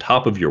this on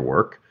top of your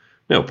work.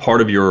 No,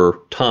 part of your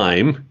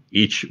time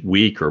each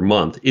week or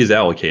month is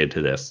allocated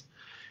to this.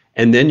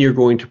 And then you're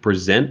going to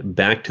present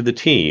back to the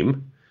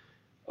team,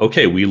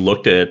 okay, we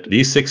looked at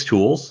these 6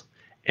 tools,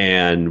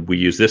 and we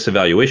use this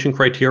evaluation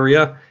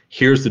criteria.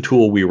 Here's the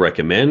tool we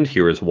recommend.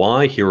 Here is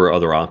why. Here are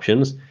other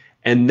options.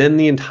 And then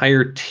the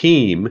entire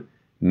team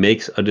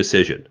makes a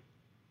decision.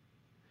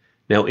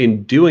 Now,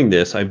 in doing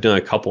this, I've done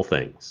a couple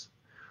things.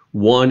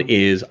 One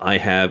is I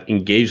have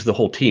engaged the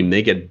whole team.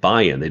 They get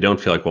buy-in. They don't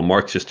feel like, well,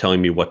 Mark's just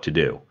telling me what to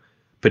do.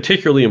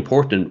 Particularly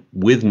important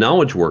with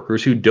knowledge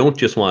workers who don't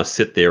just want to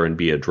sit there and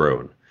be a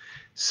drone.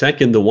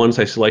 Second, the ones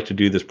I select to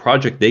do this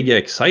project, they get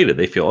excited.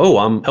 They feel, oh,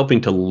 I'm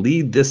helping to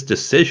lead this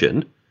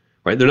decision,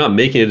 right? They're not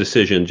making a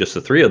decision, just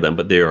the 3 of them,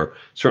 but they are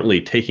certainly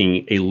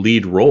taking a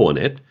lead role in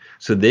it.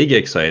 So they get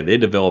excited. They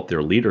develop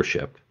their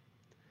leadership.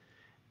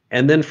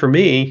 And then for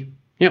me,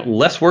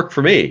 less work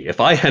for me. If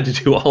I had to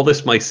do all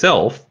this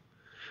myself,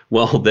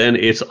 well, then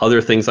it's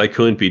other things I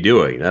couldn't be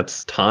doing.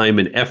 That's time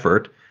and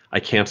effort I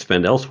can't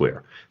spend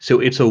elsewhere. So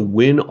it's a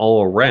win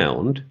all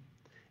around.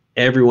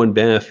 Everyone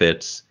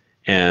benefits.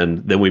 And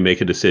then we make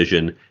a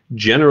decision.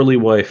 Generally,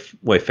 what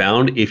I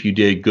found, if you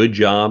did a good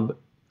job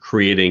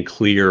creating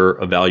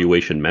clear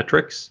evaluation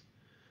metrics,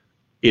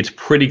 it's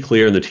pretty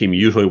clear and the team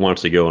usually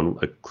wants to go in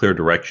a clear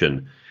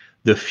direction.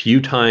 The few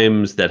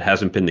times that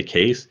hasn't been the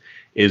case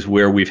is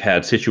where we've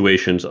had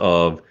situations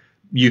of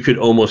you could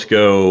almost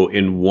go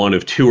in one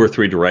of 2 or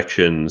 3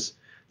 directions.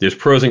 There's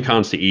pros and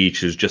cons to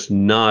each. There's just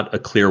not a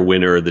clear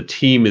winner. The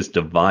team is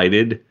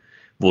divided.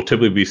 Will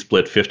typically be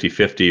split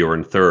 50-50 or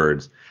in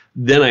thirds.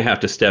 Then I have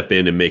to step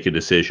in and make a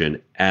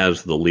decision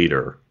as the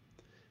leader.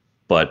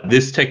 But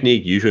this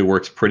technique usually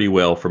works pretty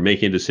well for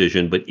making a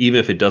decision, but even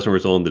if it doesn't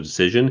result in the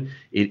decision,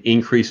 it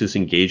increases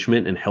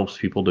engagement and helps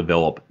people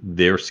develop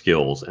their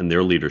skills and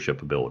their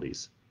leadership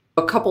abilities.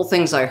 A couple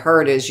things I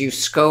heard is you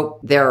scope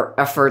their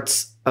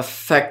efforts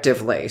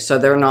effectively. So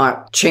they're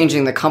not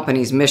changing the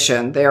company's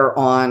mission. They're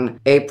on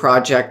a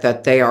project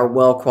that they are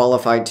well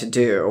qualified to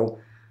do.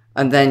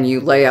 And then you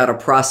lay out a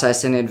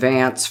process in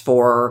advance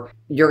for,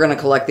 you're going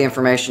to collect the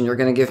information, you're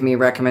going to give me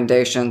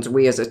recommendations,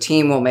 we as a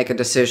team will make a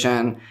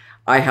decision,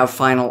 I have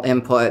final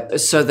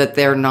input, so that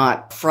they're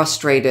not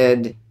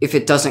frustrated if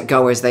it doesn't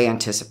go as they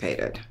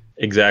anticipated.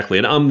 Exactly.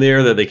 And I'm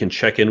there that they can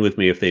check in with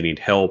me if they need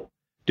help.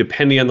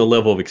 Depending on the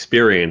level of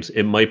experience,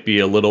 it might be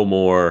a little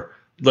more,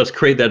 let's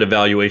create that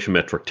evaluation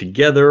metric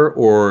together,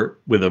 or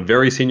with a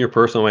very senior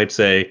person, I might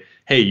say,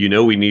 hey,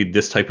 we need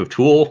this type of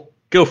tool,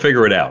 go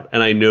figure it out.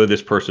 And I know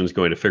this person is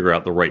going to figure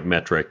out the right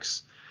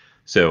metrics.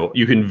 So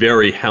you can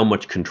vary how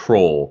much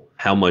control,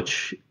 how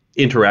much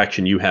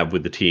interaction you have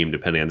with the team,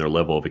 depending on their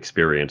level of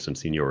experience and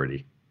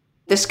seniority.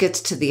 This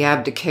gets to the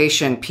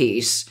abdication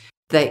piece,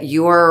 that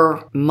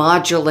you're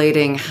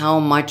modulating how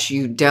much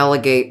you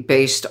delegate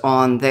based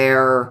on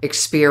their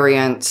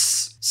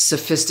experience,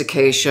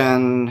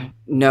 sophistication,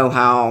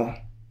 know-how.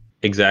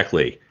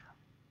 Exactly.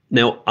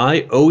 Now,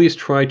 I always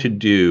try to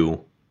do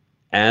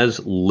as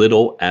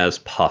little as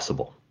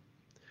possible.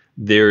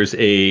 There's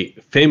a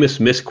famous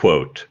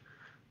misquote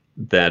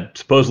that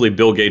supposedly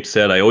Bill Gates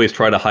said, I always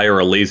try to hire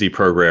a lazy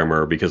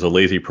programmer because a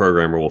lazy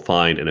programmer will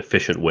find an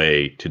efficient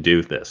way to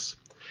do this.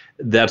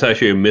 That's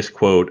actually a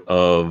misquote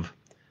of,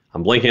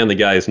 I'm blanking on the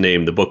guy's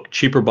name. The book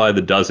Cheaper by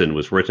the Dozen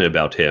was written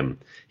about him.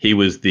 He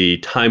was the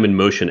time and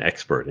motion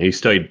expert, and he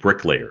studied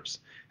bricklayers.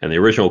 And the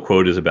original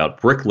quote is about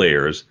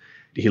bricklayers.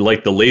 He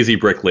liked the lazy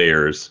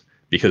bricklayers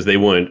because they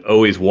wouldn't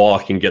always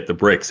walk and get the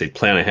bricks. They'd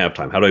plan ahead of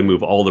time. How do I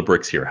move all the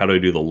bricks here? How do I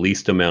do the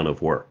least amount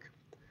of work?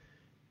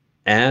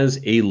 As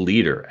a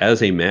leader,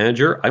 as a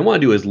manager, I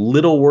want to do as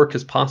little work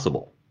as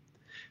possible.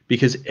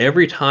 Because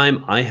every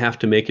time I have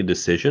to make a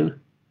decision,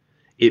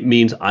 it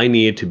means I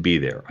needed to be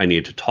there. I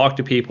needed to talk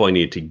to people. I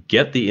needed to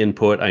get the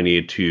input. I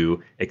needed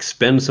to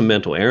expend some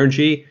mental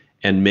energy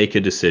and make a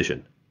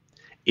decision.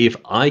 If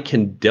I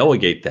can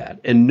delegate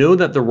that and know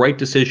that the right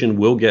decision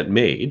will get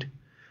made,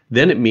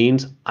 then it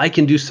means I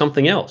can do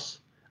something else.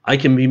 I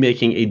can be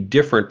making a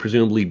different,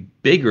 presumably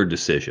bigger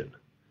decision.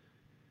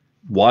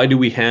 Why do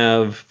we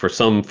have, for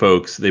some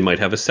folks, they might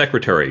have a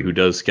secretary who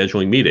does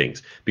scheduling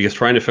meetings, because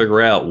trying to figure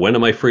out when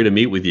am I free to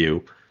meet with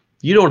you,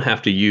 you don't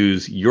have to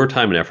use your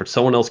time and effort.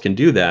 Someone else can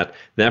do that.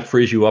 That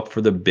frees you up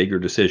for the bigger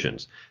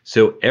decisions.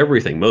 So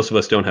everything, most of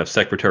us don't have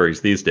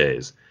secretaries these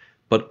days,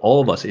 but all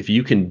of us, if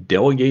you can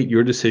delegate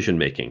your decision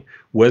making,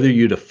 whether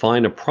you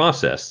define a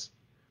process,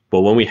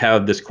 well, when we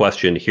have this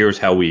question, here's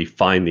how we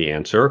find the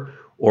answer,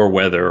 or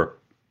whether,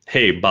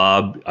 hey,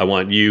 Bob, I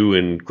want you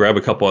and grab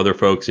a couple other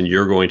folks and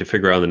you're going to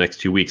figure out in the next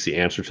 2 weeks the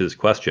answer to this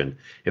question.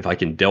 If I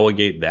can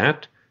delegate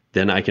that,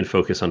 then I can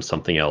focus on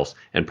something else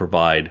and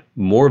provide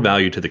more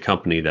value to the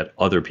company that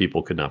other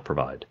people could not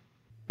provide.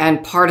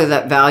 And part of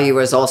that value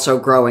is also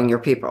growing your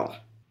people.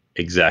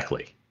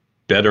 Exactly.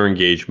 Better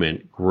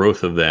engagement,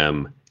 growth of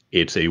them.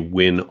 It's a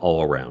win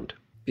all around.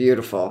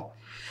 Beautiful.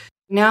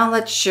 Now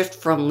let's shift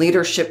from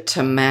leadership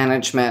to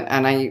management.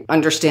 And I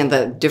understand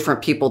that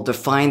different people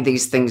define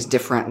these things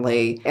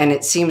differently. And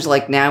it seems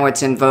like now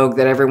it's in vogue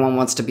that everyone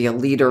wants to be a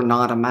leader,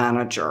 not a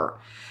manager.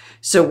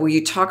 So will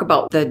you talk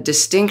about the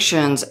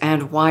distinctions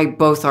and why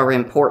both are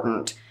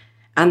important,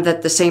 and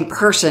that the same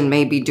person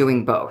may be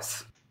doing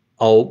both?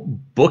 I'll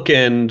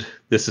bookend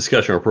this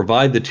discussion, or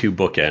provide the two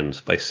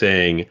bookends, by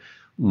saying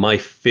my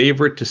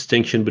favorite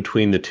distinction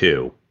between the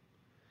two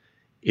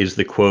is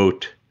the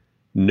quote,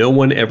 "No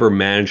one ever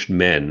managed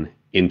men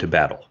into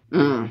battle."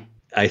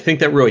 I think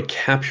that really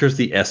captures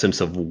the essence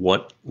of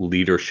what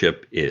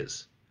leadership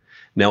is.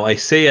 Now, I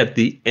say at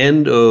the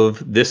end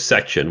of this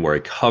section where I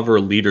cover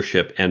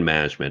leadership and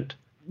management,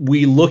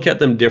 we look at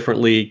them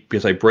differently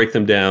because I break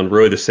them down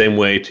really the same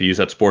way, to use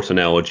that sports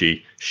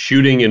analogy.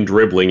 Shooting and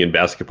dribbling in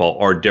basketball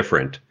are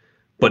different,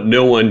 but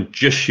no one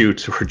just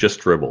shoots or just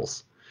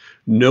dribbles.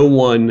 No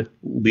one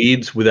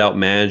leads without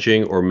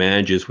managing or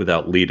manages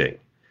without leading.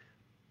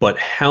 But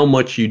how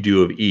much you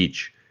do of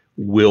each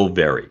will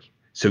vary.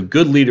 So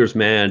good leaders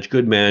manage,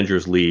 good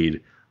managers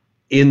lead.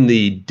 In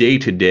the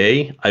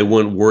day-to-day, I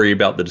wouldn't worry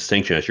about the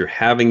distinction. As you're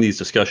having these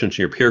discussions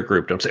in your peer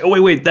group, don't say, oh,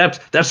 wait,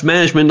 that's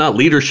management, not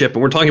leadership,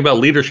 and we're talking about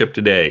leadership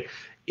today.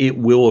 It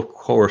will, of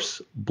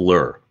course,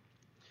 blur.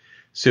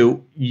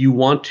 So you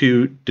want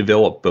to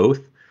develop both.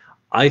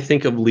 I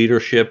think of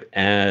leadership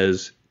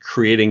as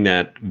creating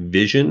that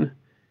vision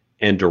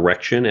and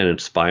direction and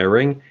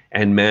inspiring,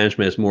 and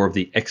management as more of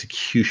the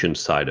execution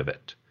side of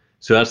it.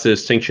 So that's the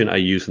distinction I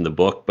use in the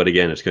book. But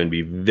again, it's going to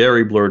be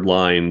very blurred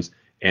lines.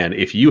 And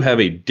if you have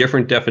a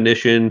different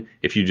definition,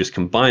 if you just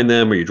combine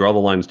them or you draw the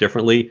lines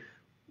differently,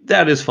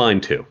 that is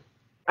fine too.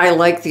 I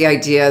like the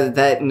idea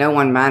that no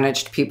one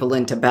managed people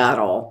into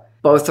battle.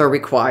 Both are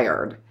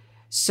required.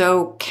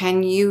 So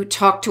can you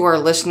talk to our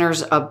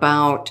listeners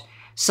about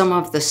some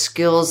of the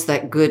skills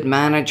that good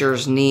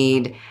managers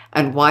need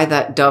and why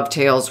that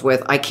dovetails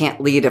with, I can't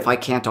lead if I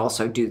can't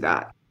also do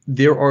that?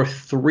 There are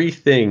three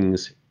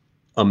things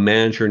a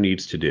manager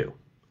needs to do.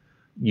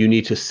 You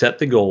need to set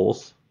the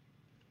goals,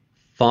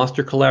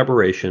 foster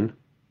collaboration,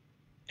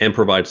 and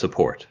provide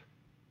support.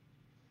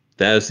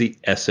 That is the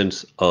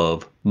essence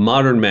of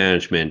modern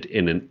management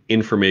in an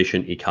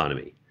information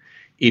economy.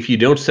 If you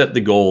don't set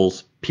the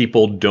goals,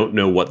 people don't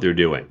know what they're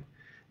doing.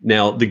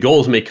 Now, the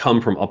goals may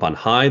come from up on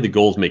high. The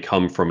goals may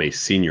come from a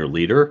senior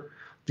leader.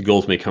 The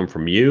goals may come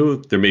from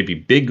you. There may be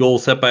big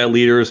goals set by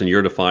leaders, and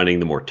you're defining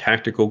the more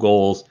tactical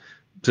goals.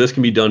 So this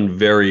can be done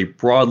very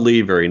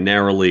broadly, very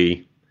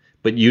narrowly.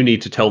 but you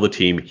need to tell the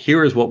team,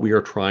 here is what we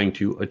are trying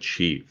to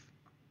achieve.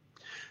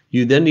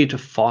 You then need to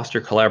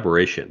foster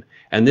collaboration.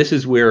 And this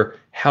is where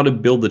how to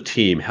build the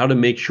team, how to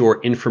make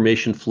sure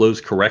information flows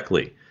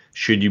correctly.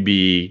 Should you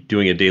be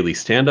doing a daily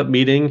stand-up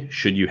meeting?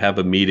 Should you have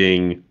a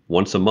meeting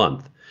once a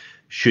month?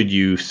 Should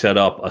you set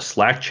up a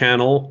Slack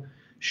channel?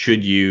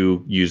 Should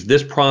you use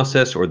this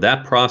process or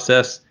that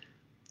process?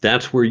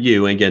 That's where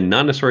you, again,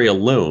 not necessarily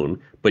alone,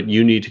 but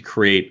you need to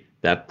create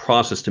that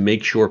process to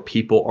make sure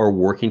people are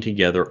working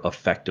together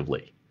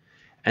effectively.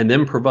 And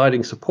then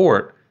providing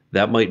support,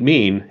 that might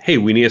mean, hey,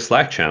 we need a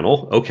Slack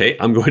channel. Okay,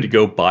 I'm going to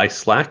go buy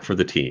Slack for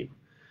the team.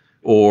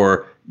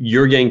 Or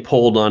you're getting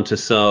pulled onto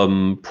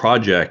some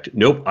project.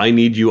 Nope, I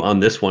need you on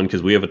this one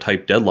because we have a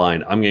tight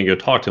deadline. I'm going to go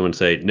talk to him and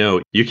say,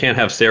 no, you can't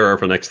have Sarah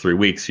for the next 3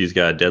 weeks. She's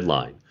got a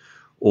deadline.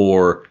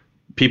 Or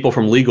people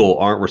from legal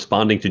aren't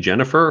responding to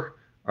Jennifer.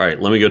 All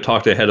right, let me go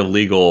talk to the head of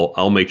legal.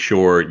 I'll make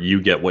sure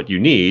you get what you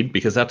need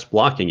because that's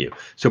blocking you.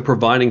 So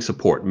providing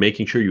support,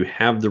 making sure you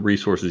have the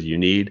resources you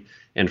need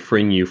and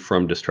freeing you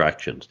from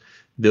distractions.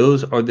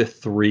 Those are the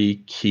 3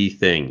 key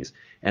things.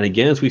 And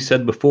again, as we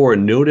said before,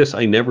 notice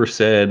I never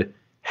said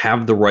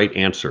have the right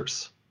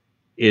answers.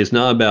 It is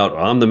not about,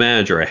 I'm the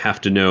manager, I have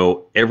to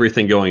know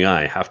everything going on.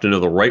 I have to know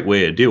the right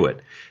way to do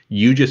it.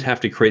 You just have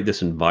to create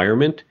this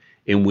environment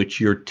in which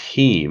your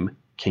team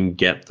can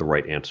get the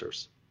right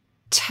answers.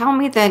 Tell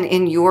me then,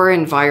 in your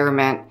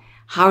environment,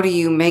 how do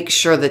you make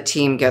sure the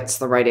team gets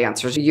the right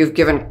answers? You've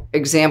given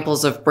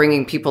examples of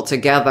bringing people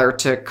together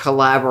to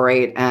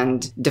collaborate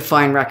and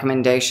define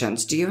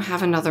recommendations. Do you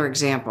have another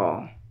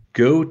example?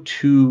 Go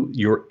to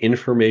your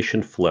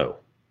information flow.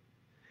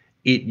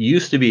 It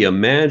used to be a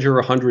manager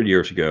 100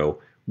 years ago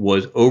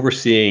was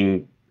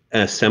overseeing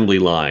an assembly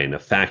line, a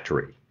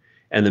factory.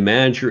 And the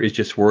manager is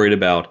just worried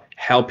about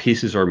how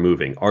pieces are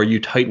moving. Are you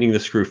tightening the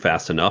screw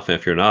fast enough? And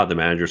if you're not, the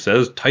manager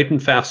says, tighten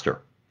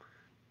faster.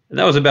 And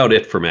that was about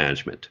it for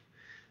management.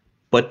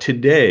 But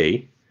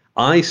today,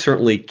 I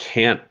certainly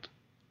can't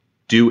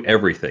do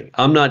everything.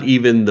 I'm not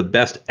even the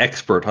best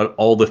expert on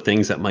all the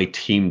things that my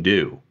team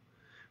do.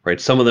 Right?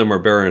 Some of them are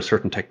better in a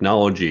certain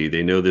technology.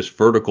 They know this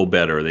vertical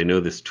better. They know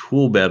this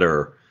tool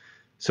better.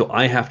 So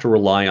I have to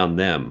rely on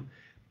them.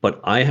 But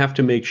I have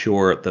to make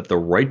sure that the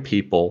right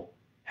people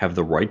have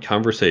the right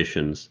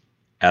conversations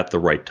at the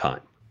right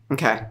time.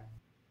 Okay.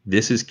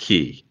 This is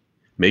key.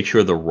 Make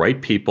sure the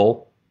right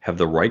people have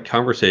the right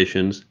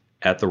conversations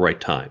at the right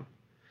time.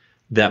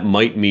 That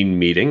might mean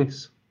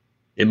meetings.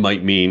 It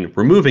might mean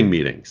removing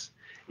meetings.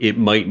 It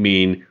might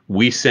mean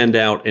we send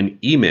out an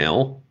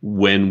email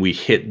when we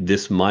hit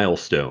this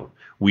milestone.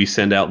 We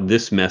send out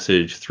this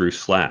message through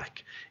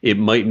Slack. It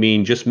might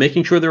mean just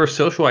making sure there are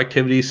social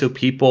activities so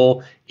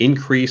people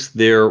increase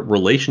their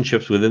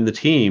relationships within the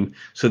team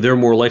so they're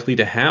more likely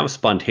to have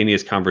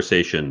spontaneous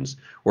conversations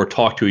or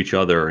talk to each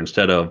other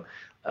instead of,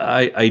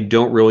 I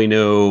don't really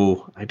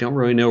know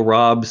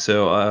Rob,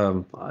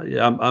 so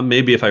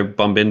maybe if I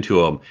bump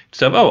into him,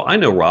 instead of, I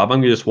know Rob, I'm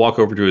going to just walk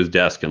over to his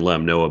desk and let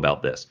him know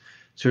about this.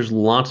 So there's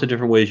lots of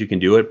different ways you can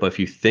do it, but if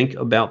you think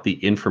about the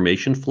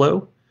information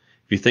flow,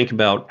 if you think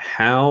about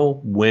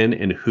how, when,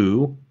 and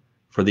who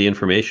for the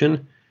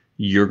information,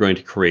 you're going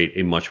to create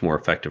a much more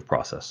effective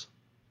process.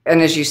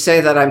 And as you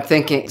say that, I'm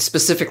thinking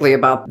specifically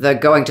about the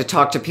going to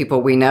talk to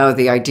people we know,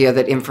 the idea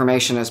that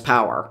information is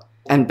power.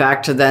 And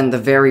back to then the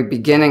very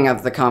beginning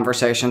of the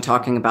conversation,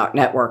 talking about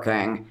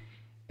networking.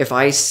 If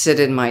I sit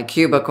in my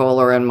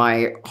cubicle or in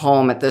my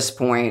home at this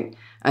point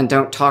and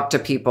don't talk to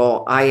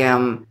people, I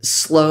am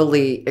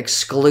slowly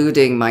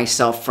excluding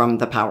myself from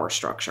the power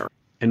structure.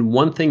 And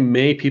one thing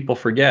many people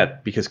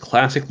forget, because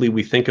classically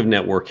we think of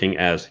networking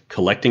as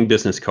collecting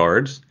business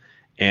cards,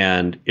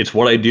 and it's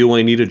what I do when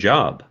I need a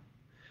job.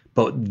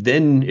 But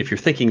then if you're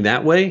thinking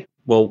that way,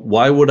 well,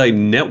 why would I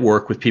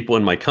network with people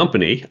in my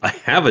company? I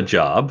have a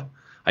job.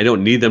 I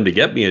don't need them to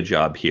get me a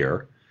job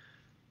here.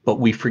 But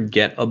we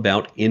forget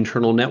about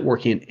internal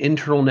networking. And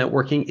internal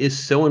networking is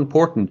so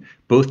important,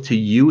 both to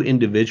you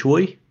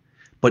individually,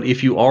 but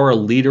if you are a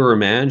leader or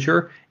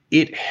manager,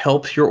 it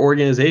helps your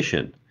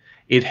organization.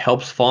 It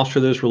helps foster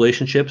those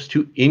relationships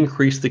to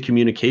increase the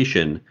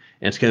communication,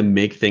 and it's going to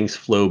make things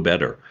flow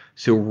better.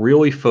 So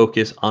really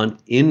focus on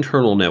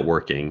internal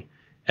networking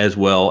as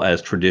well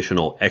as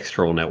traditional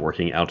external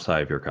networking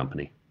outside of your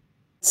company.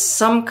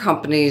 Some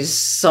companies,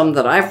 some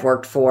that I've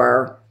worked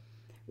for,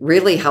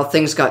 really how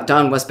things got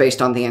done was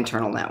based on the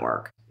internal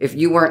network. If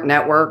you weren't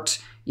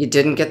networked, you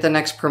didn't get the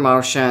next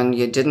promotion,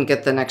 you didn't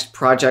get the next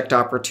project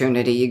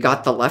opportunity, you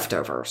got the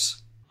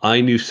leftovers. I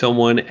knew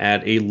someone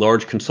at a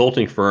large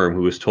consulting firm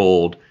who was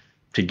told,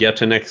 to get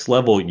to next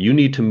level, you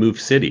need to move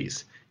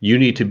cities. You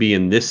need to be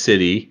in this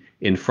city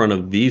in front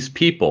of these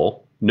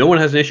people. No one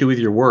has an issue with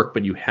your work,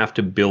 but you have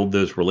to build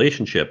those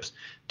relationships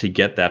to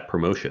get that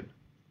promotion.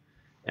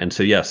 And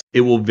so, yes,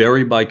 it will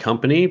vary by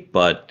company,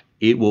 but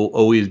it will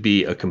always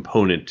be a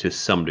component to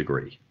some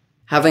degree.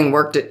 Having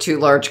worked at 2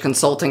 large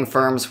consulting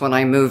firms, when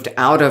I moved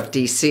out of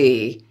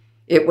DC,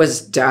 it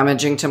was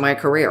damaging to my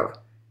career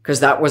because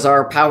that was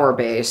our power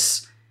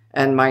base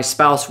and my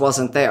spouse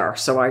wasn't there.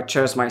 So I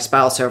chose my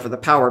spouse over the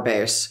power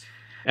base.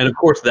 And of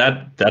course,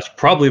 that's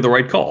probably the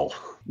right call.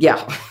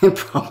 Yeah, it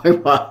probably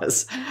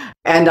was.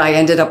 And I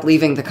ended up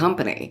leaving the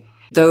company.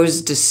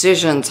 Those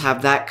decisions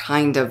have that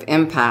kind of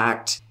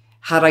impact.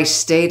 Had I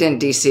stayed in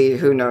DC,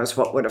 who knows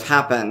what would have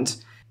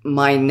happened?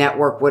 My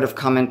network would have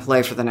come in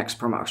play for the next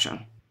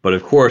promotion. But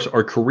of course,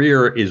 our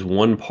career is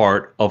one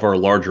part of our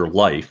larger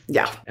life.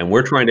 Yeah. And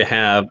we're trying to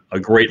have a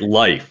great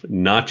life,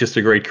 not just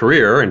a great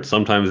career. And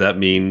sometimes that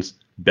means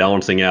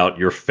balancing out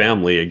your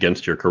family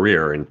against your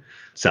career. And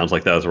it sounds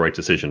like that was the right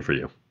decision for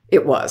you.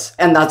 It was.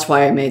 And that's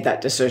why I made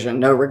that decision.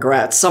 No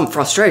regrets, some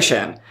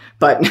frustration,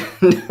 but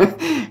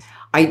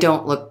I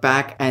don't look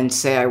back and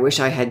say, I wish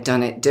I had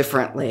done it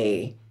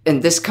differently.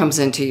 And this comes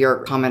into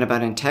your comment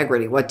about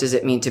integrity. What does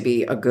it mean to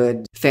be a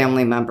good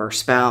family member,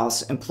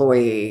 spouse,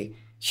 employee,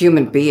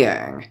 human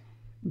being,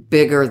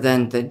 bigger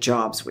than the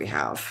jobs we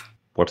have?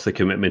 What's the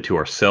commitment to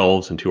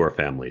ourselves and to our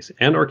families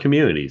and our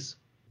communities?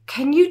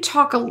 Can you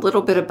talk a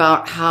little bit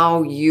about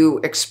how you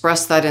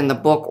express that in the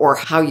book, or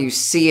how you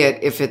see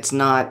it if it's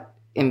not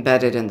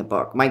embedded in the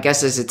book? My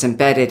guess is it's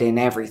embedded in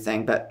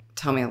everything, but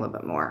tell me a little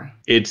bit more.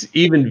 It's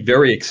even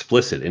very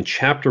explicit in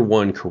Chapter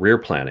 1, Career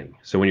Planning.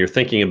 So when you're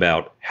thinking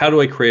about how do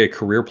I create a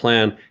career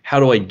plan, how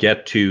do I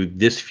get to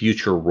this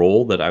future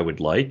role that I would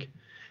like,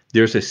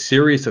 there's a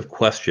series of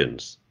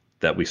questions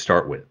that we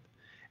start with.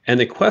 And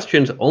the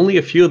questions, only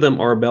a few of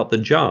them are about the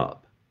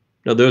job.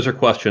 Now, those are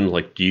questions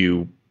like, do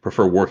you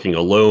prefer working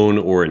alone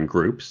or in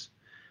groups?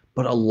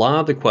 But a lot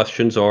of the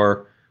questions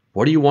are,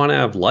 what do you want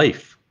out of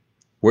life?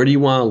 Where do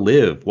you want to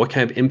live? What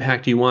kind of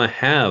impact do you want to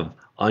have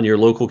on your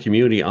local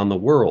community, on the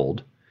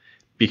world?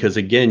 Because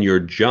again,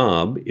 your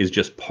job is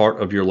just part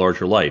of your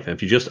larger life. And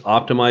if you just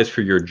optimize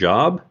for your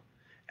job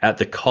at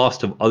the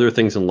cost of other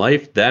things in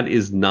life, that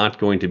is not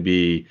going to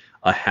be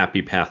a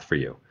happy path for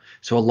you.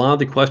 So a lot of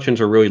the questions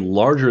are really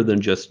larger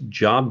than just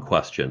job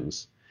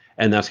questions.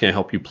 And that's going to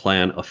help you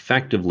plan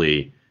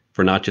effectively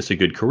for not just a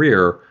good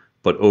career,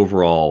 but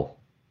overall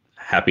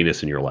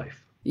happiness in your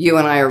life. You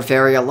and I are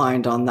very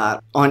aligned on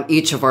that. On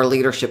each of our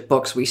leadership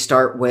books, we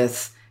start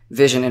with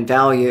vision and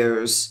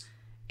values.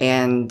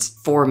 And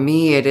for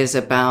me, it is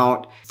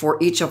about, for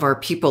each of our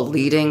people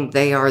leading,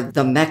 they are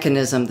the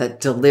mechanism that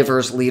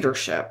delivers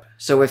leadership.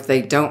 So if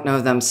they don't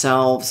know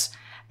themselves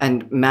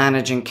and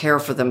manage and care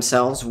for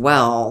themselves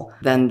well,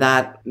 then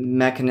that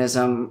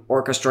mechanism,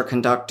 orchestra,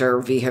 conductor,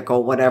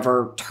 vehicle,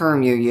 whatever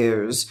term you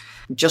use,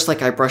 just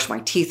like I brush my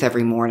teeth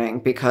every morning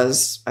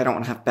because I don't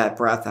want to have bad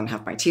breath and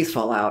have my teeth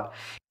fall out.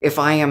 If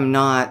I am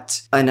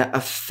not an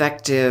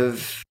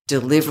effective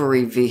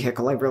delivery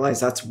vehicle, I realize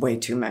that's way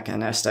too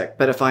mechanistic,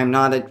 but if I'm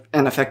not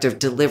an effective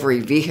delivery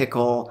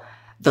vehicle,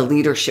 the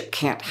leadership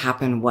can't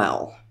happen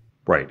well.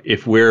 Right.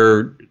 If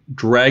we're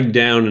dragged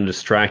down and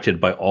distracted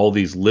by all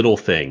these little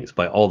things,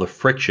 by all the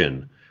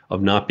friction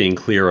of not being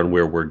clear on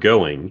where we're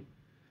going,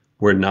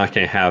 we're not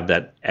going to have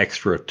that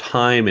extra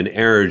time and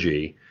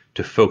energy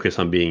to focus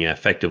on being an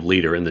effective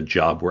leader in the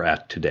job we're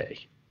at today.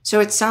 So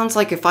it sounds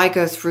like if I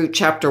go through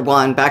chapter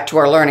 1, back to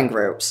our learning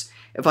groups,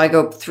 if I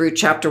go through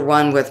chapter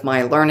 1 with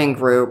my learning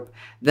group,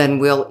 then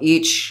we'll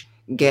each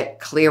get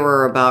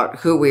clearer about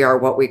who we are,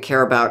 what we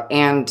care about,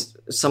 and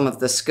some of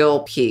the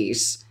skill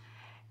piece.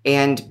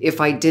 And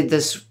if I did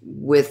this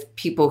with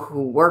people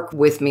who work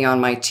with me on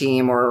my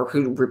team or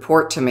who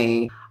report to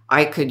me,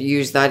 I could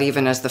use that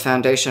even as the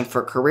foundation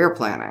for career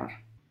planning.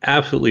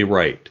 Absolutely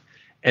right.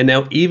 And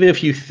now, even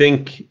if you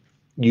think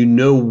you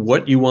know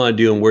what you want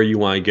to do and where you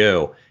want to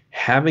go,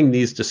 having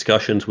these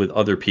discussions with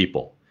other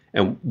people,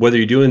 and whether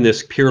you're doing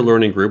this peer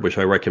learning group, which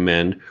I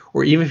recommend,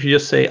 or even if you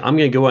just say, I'm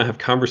going to go and have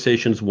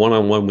conversations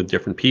one-on-one with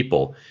different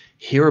people,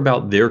 hear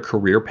about their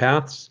career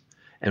paths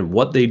and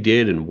what they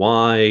did and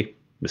why,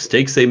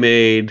 mistakes they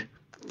made,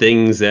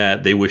 things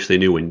that they wish they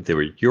knew when they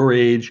were your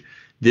age.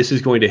 This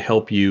is going to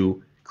help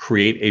you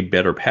create a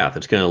better path.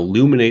 It's going to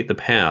illuminate the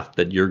path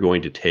that you're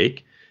going to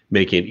take,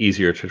 making it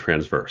easier to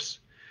transverse.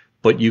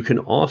 But you can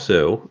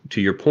also,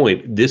 to your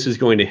point, this is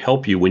going to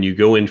help you when you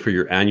go in for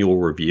your annual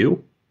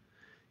review.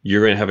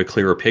 You're going to have a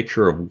clearer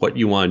picture of what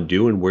you want to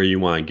do and where you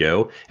want to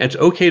go. And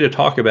it's okay to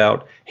talk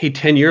about, hey,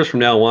 10 years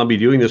from now, I want to be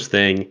doing this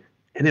thing,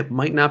 and it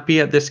might not be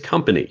at this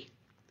company.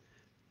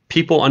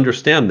 People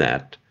understand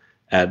that.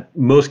 At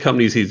most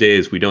companies these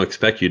days, we don't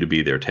expect you to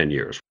be there 10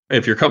 years.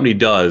 If your company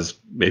does,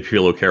 maybe be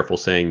a little careful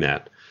saying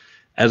that.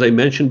 As I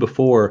mentioned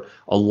before,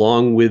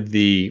 along with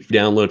the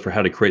download for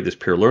how to create this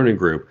peer learning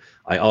group,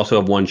 I also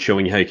have one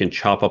showing how you can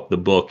chop up the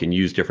book and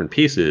use different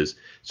pieces.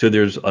 So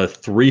there's a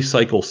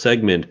 3-cycle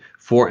segment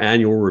for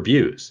annual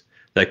reviews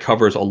that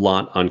covers a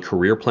lot on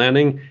career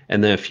planning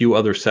and then a few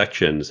other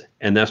sections.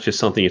 And that's just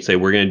something you'd say,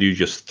 we're going to do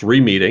just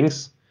 3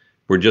 meetings.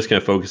 We're just going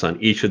to focus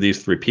on each of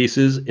these 3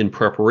 pieces in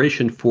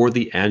preparation for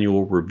the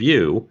annual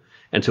review.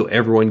 And so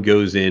everyone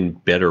goes in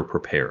better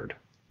prepared.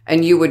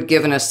 And you would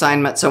give an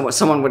assignment so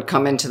someone would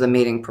come into the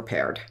meeting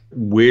prepared.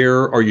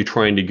 Where are you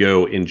trying to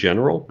go in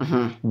general?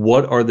 Mm-hmm.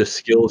 What are the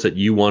skills that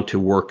you want to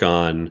work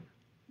on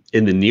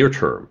in the near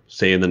term,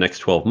 say in the next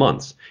 12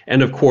 months?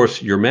 And of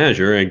course, your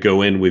manager, and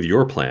go in with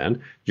your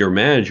plan, your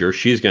manager,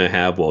 she's going to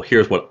have, well,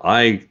 here's what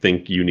I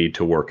think you need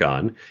to work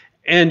on.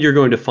 And you're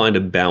going to find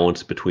a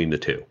balance between the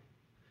two.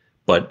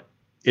 But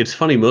it's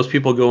funny, most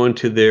people go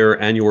into their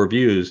annual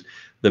reviews.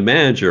 The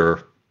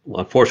manager,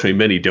 well, unfortunately,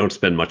 many don't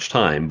spend much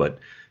time, but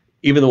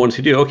even the ones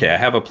who do, okay, I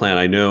have a plan.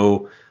 I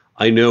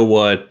know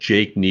what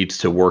Jake needs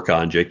to work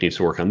on. Jake needs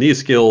to work on these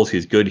skills.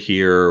 He's good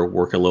here,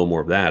 work a little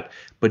more of that.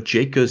 But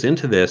Jake goes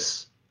into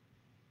this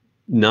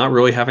not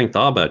really having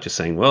thought about it, just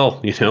saying,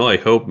 well, I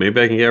hope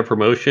maybe I can get a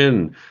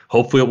promotion.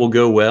 Hopefully it will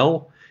go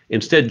well.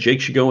 Instead,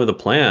 Jake should go with a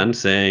plan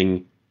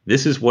saying,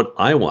 this is what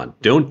I want.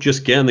 Don't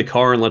just get in the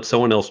car and let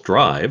someone else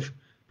drive,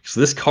 because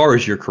this car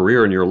is your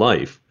career and your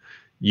life.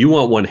 You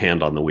want one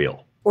hand on the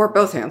wheel. Or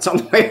both hands on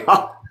the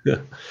wheel.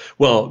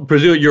 Well,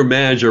 presumably your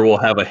manager will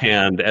have a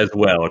hand as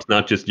well. It's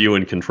not just you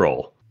in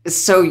control.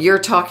 So you're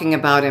talking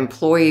about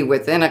employee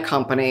within a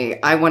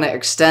company. I want to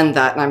extend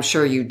that, and I'm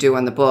sure you do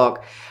in the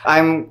book.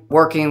 I'm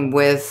working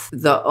with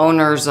the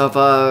owners of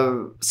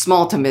a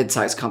small to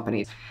mid-sized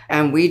company,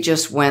 and we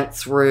just went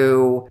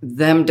through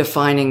them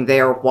defining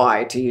their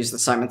why, to use the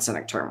Simon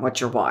Sinek term.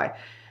 What's your why?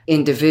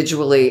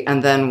 Individually,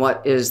 and then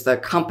what is the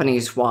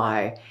company's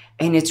why?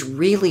 And it's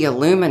really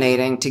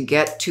illuminating to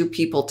get two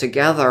people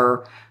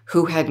together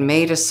who had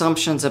made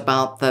assumptions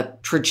about the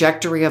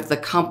trajectory of the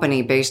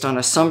company based on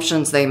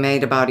assumptions they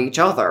made about each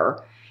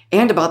other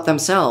and about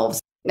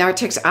themselves. Now, it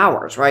takes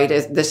hours, right?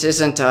 This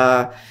isn't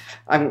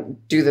I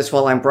do this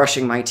while I'm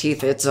brushing my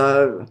teeth. It's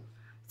a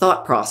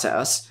thought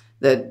process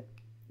that,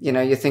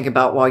 you think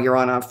about while you're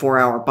on a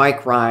 4-hour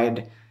bike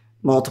ride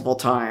multiple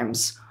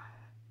times.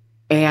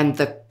 And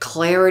the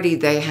clarity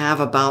they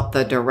have about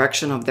the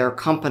direction of their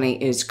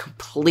company is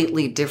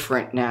completely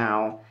different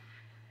now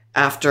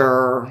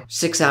after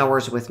 6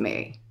 hours with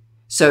me.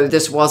 So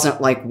this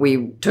wasn't like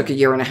we took a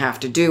year and a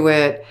half to do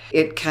it.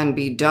 It can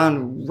be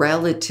done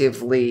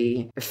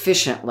relatively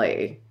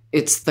efficiently.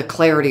 It's the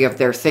clarity of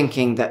their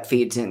thinking that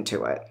feeds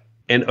into it.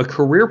 And a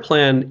career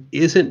plan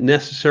isn't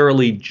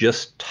necessarily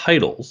just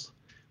titles.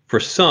 For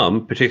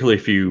some, particularly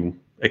if you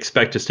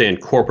expect to stay in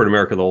corporate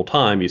America the whole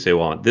time, you say,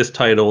 well, I want this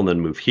title and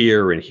then move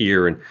here,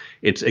 and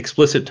it's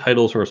explicit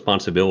titles and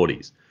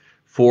responsibilities.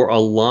 For a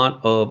lot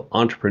of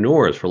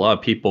entrepreneurs, for a lot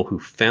of people who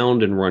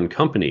found and run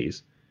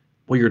companies,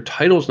 well, your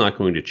title's not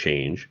going to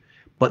change,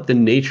 but the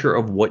nature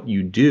of what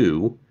you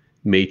do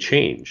may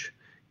change.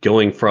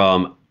 Going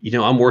from,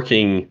 I'm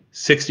working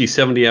 60,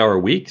 70-hour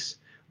weeks.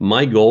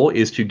 My goal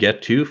is to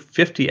get to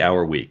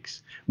 50-hour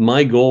weeks.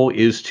 My goal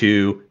is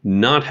to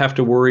not have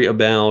to worry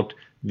about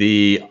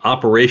the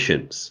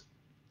operations.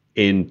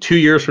 In 2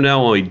 years from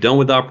now, I'll be done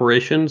with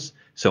operations.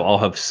 So I'll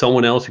have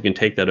someone else who can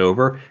take that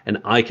over,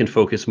 and I can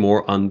focus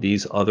more on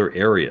these other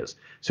areas.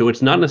 So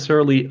it's not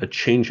necessarily a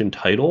change in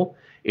title.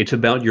 It's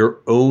about your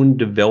own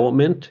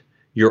development,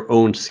 your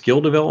own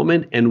skill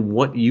development, and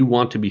what you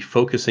want to be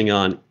focusing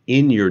on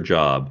in your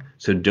job.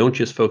 So don't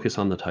just focus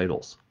on the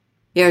titles.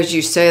 Yeah, as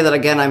you say that,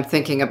 again, I'm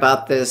thinking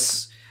about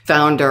this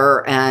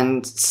founder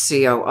and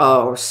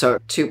COO, so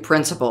two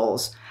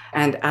principals.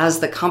 And as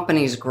the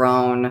company's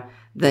grown,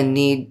 the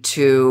need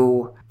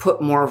to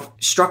put more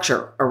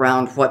structure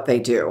around what they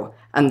do.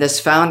 And this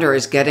founder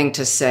is getting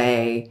to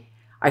say,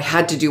 I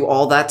had to do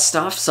all that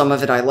stuff. Some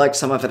of it I liked,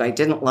 some of it I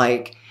didn't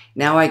like.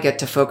 Now I get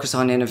to focus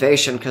on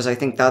innovation because I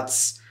think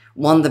that's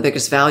one, the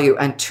biggest value,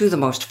 and two, the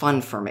most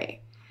fun for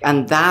me.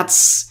 And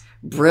that's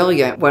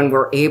brilliant when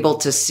we're able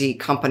to see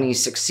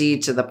companies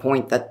succeed to the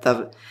point that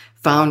the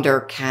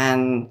founder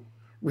can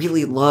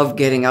really love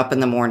getting up in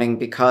the morning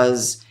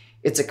because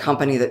it's a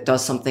company that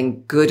does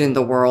something good in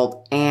the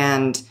world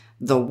and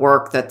the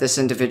work that this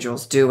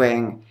individual's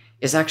doing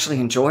is actually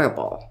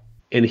enjoyable.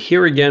 And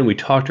here again, we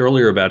talked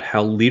earlier about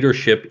how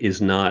leadership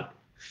is not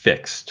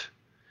fixed.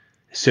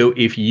 So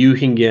if you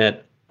can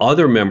get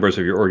other members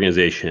of your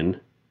organization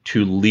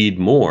to lead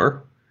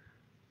more,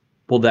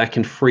 well, that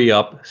can free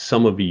up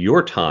some of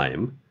your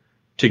time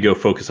to go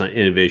focus on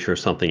innovation or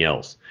something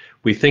else.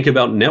 We think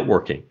about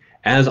networking.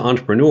 As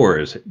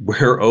entrepreneurs,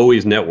 we're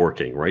always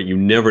networking, right? You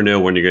never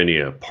know when you're going to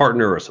need a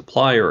partner, a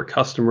supplier, a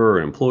customer, or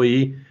an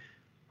employee.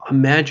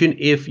 Imagine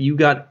if you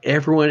got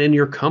everyone in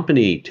your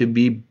company to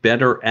be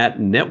better at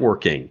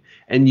networking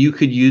and you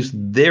could use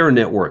their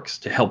networks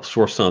to help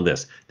source some of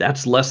this.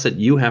 That's less that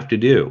you have to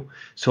do.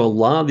 So a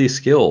lot of these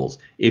skills,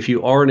 if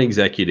you are an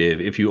executive,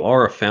 if you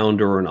are a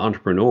founder or an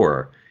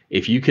entrepreneur,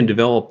 if you can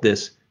develop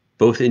this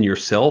both in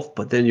yourself,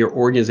 but then your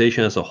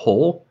organization as a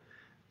whole,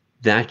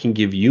 that can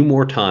give you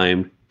more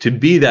time to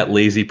be that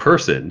lazy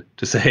person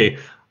to say,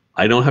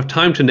 I don't have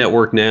time to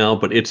network now,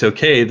 but it's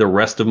okay. The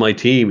rest of my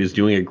team is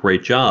doing a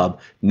great job.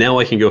 Now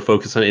I can go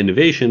focus on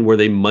innovation where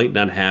they might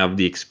not have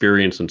the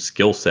experience and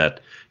skill set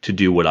to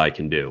do what I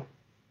can do.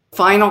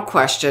 Final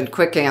question,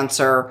 quick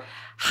answer.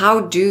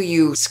 How do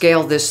you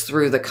scale this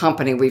through the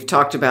company? We've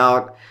talked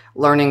about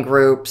learning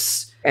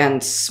groups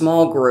and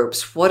small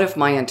groups. What if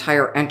my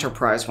entire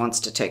enterprise wants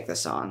to take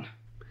this on?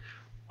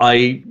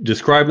 I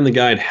describe in the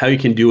guide how you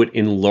can do it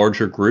in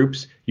larger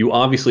groups. You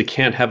obviously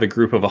can't have a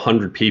group of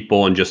 100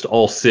 people and just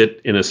all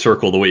sit in a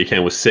circle the way you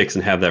can with 6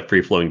 and have that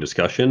free-flowing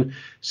discussion.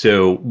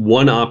 So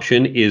one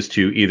option is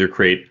to either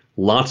create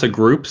lots of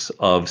groups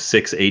of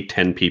 6, 8,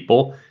 10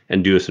 people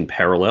and do this in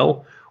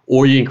parallel.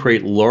 Or you can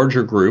create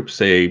larger groups,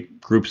 say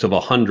groups of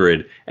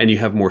 100, and you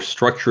have more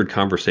structured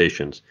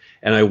conversations.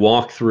 And I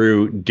walk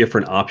through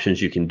different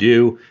options you can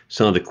do,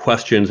 some of the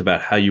questions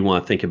about how you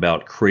want to think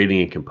about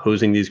creating and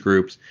composing these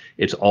groups.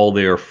 It's all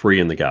there free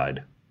in the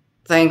guide.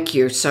 Thank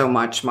you so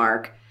much,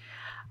 Mark.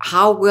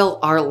 How will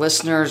our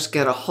listeners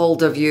get a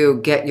hold of you,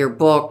 get your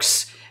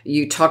books?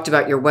 You talked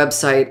about your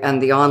website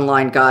and the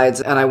online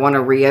guides, and I want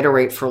to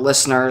reiterate for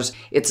listeners,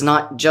 it's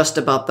not just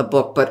about the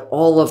book, but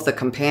all of the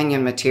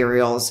companion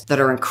materials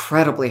that are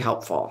incredibly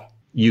helpful.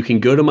 You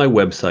can go to my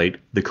website,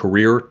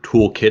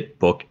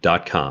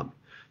 thecareertoolkitbook.com.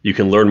 You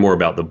can learn more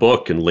about the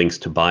book and links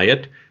to buy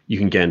it. You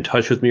can get in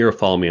touch with me or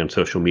follow me on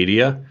social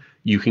media.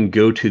 You can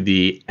go to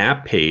the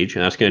app page,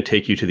 and that's going to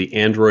take you to the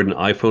Android and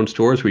iPhone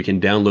stores where you can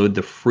download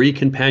the free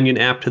companion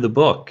app to the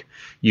book.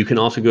 You can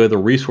also go to the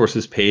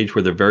resources page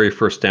where the very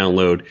first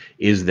download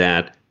is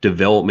that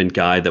development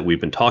guide that we've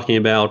been talking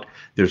about.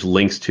 There's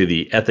links to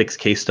the ethics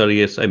case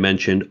study, as I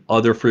mentioned,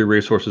 other free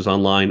resources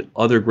online,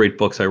 other great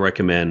books I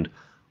recommend.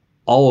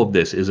 All of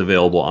this is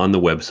available on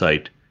the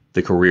website,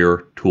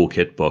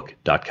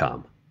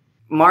 thecareertoolkitbook.com.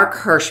 Mark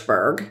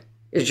Herschberg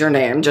is your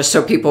name, just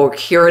so people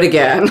hear it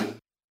again.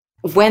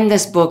 When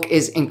this book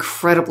is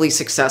incredibly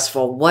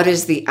successful, what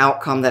is the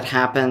outcome that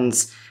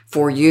happens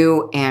for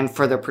you and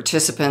for the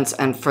participants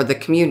and for the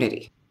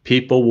community?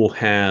 People will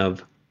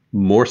have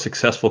more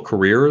successful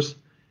careers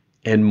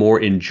and more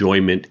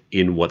enjoyment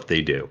in what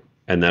they do.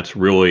 And that's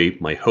really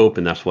my hope,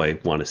 and that's what I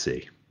want to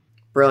see.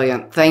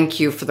 Brilliant. Thank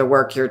you for the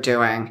work you're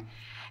doing.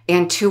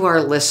 And to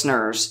our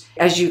listeners,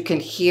 as you can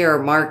hear,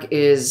 Mark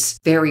is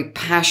very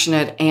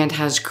passionate and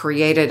has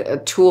created a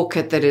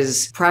toolkit that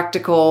is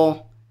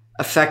practical,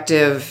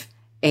 effective,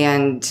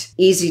 and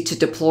easy to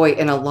deploy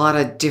in a lot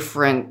of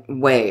different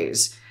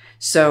ways.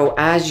 So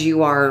as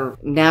you are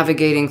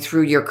navigating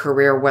through your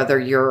career, whether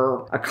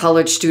you're a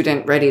college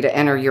student ready to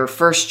enter your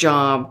first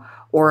job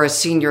or a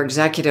senior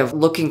executive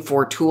looking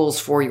for tools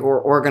for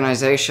your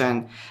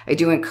organization, I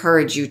do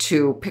encourage you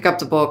to pick up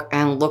the book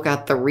and look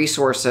at the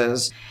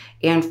resources.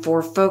 And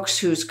for folks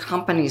whose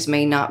companies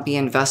may not be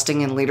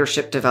investing in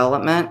leadership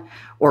development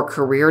or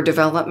career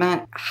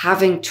development,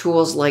 having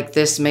tools like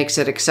this makes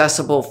it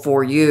accessible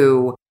for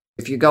you.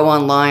 If you go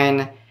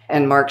online,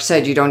 and Mark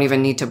said you don't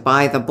even need to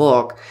buy the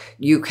book,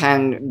 you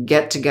can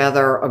get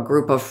together a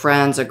group of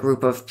friends, a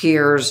group of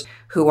peers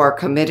who are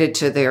committed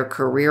to their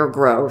career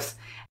growth.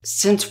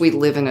 Since we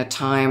live in a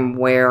time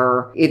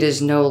where it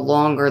is no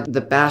longer the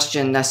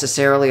bastion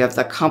necessarily of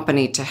the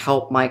company to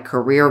help my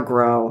career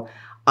grow,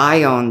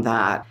 I own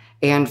that.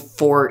 And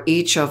for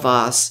each of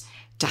us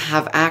to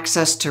have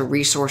access to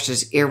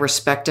resources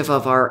irrespective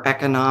of our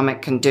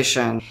economic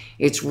condition,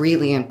 it's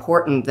really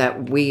important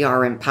that we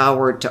are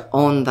empowered to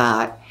own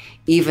that,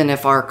 even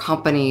if our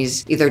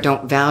companies either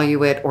don't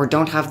value it or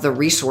don't have the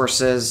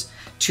resources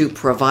to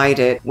provide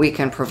it. We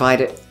can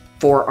provide it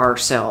for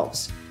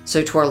ourselves.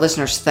 So to our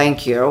listeners,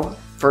 thank you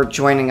for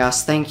joining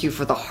us. Thank you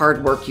for the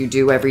hard work you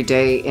do every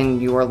day in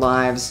your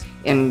lives,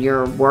 in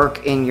your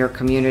work, in your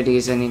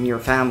communities, and in your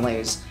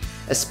families.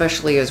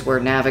 Especially as we're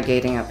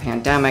navigating a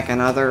pandemic and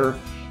other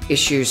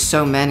issues,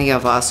 so many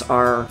of us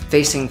are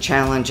facing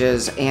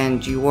challenges,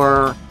 and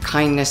your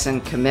kindness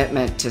and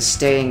commitment to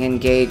staying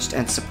engaged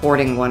and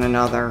supporting one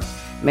another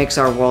makes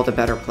our world a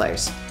better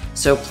place.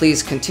 So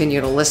please continue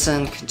to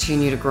listen,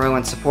 continue to grow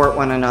and support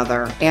one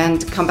another,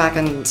 and come back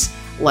and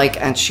like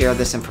and share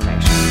this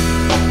information.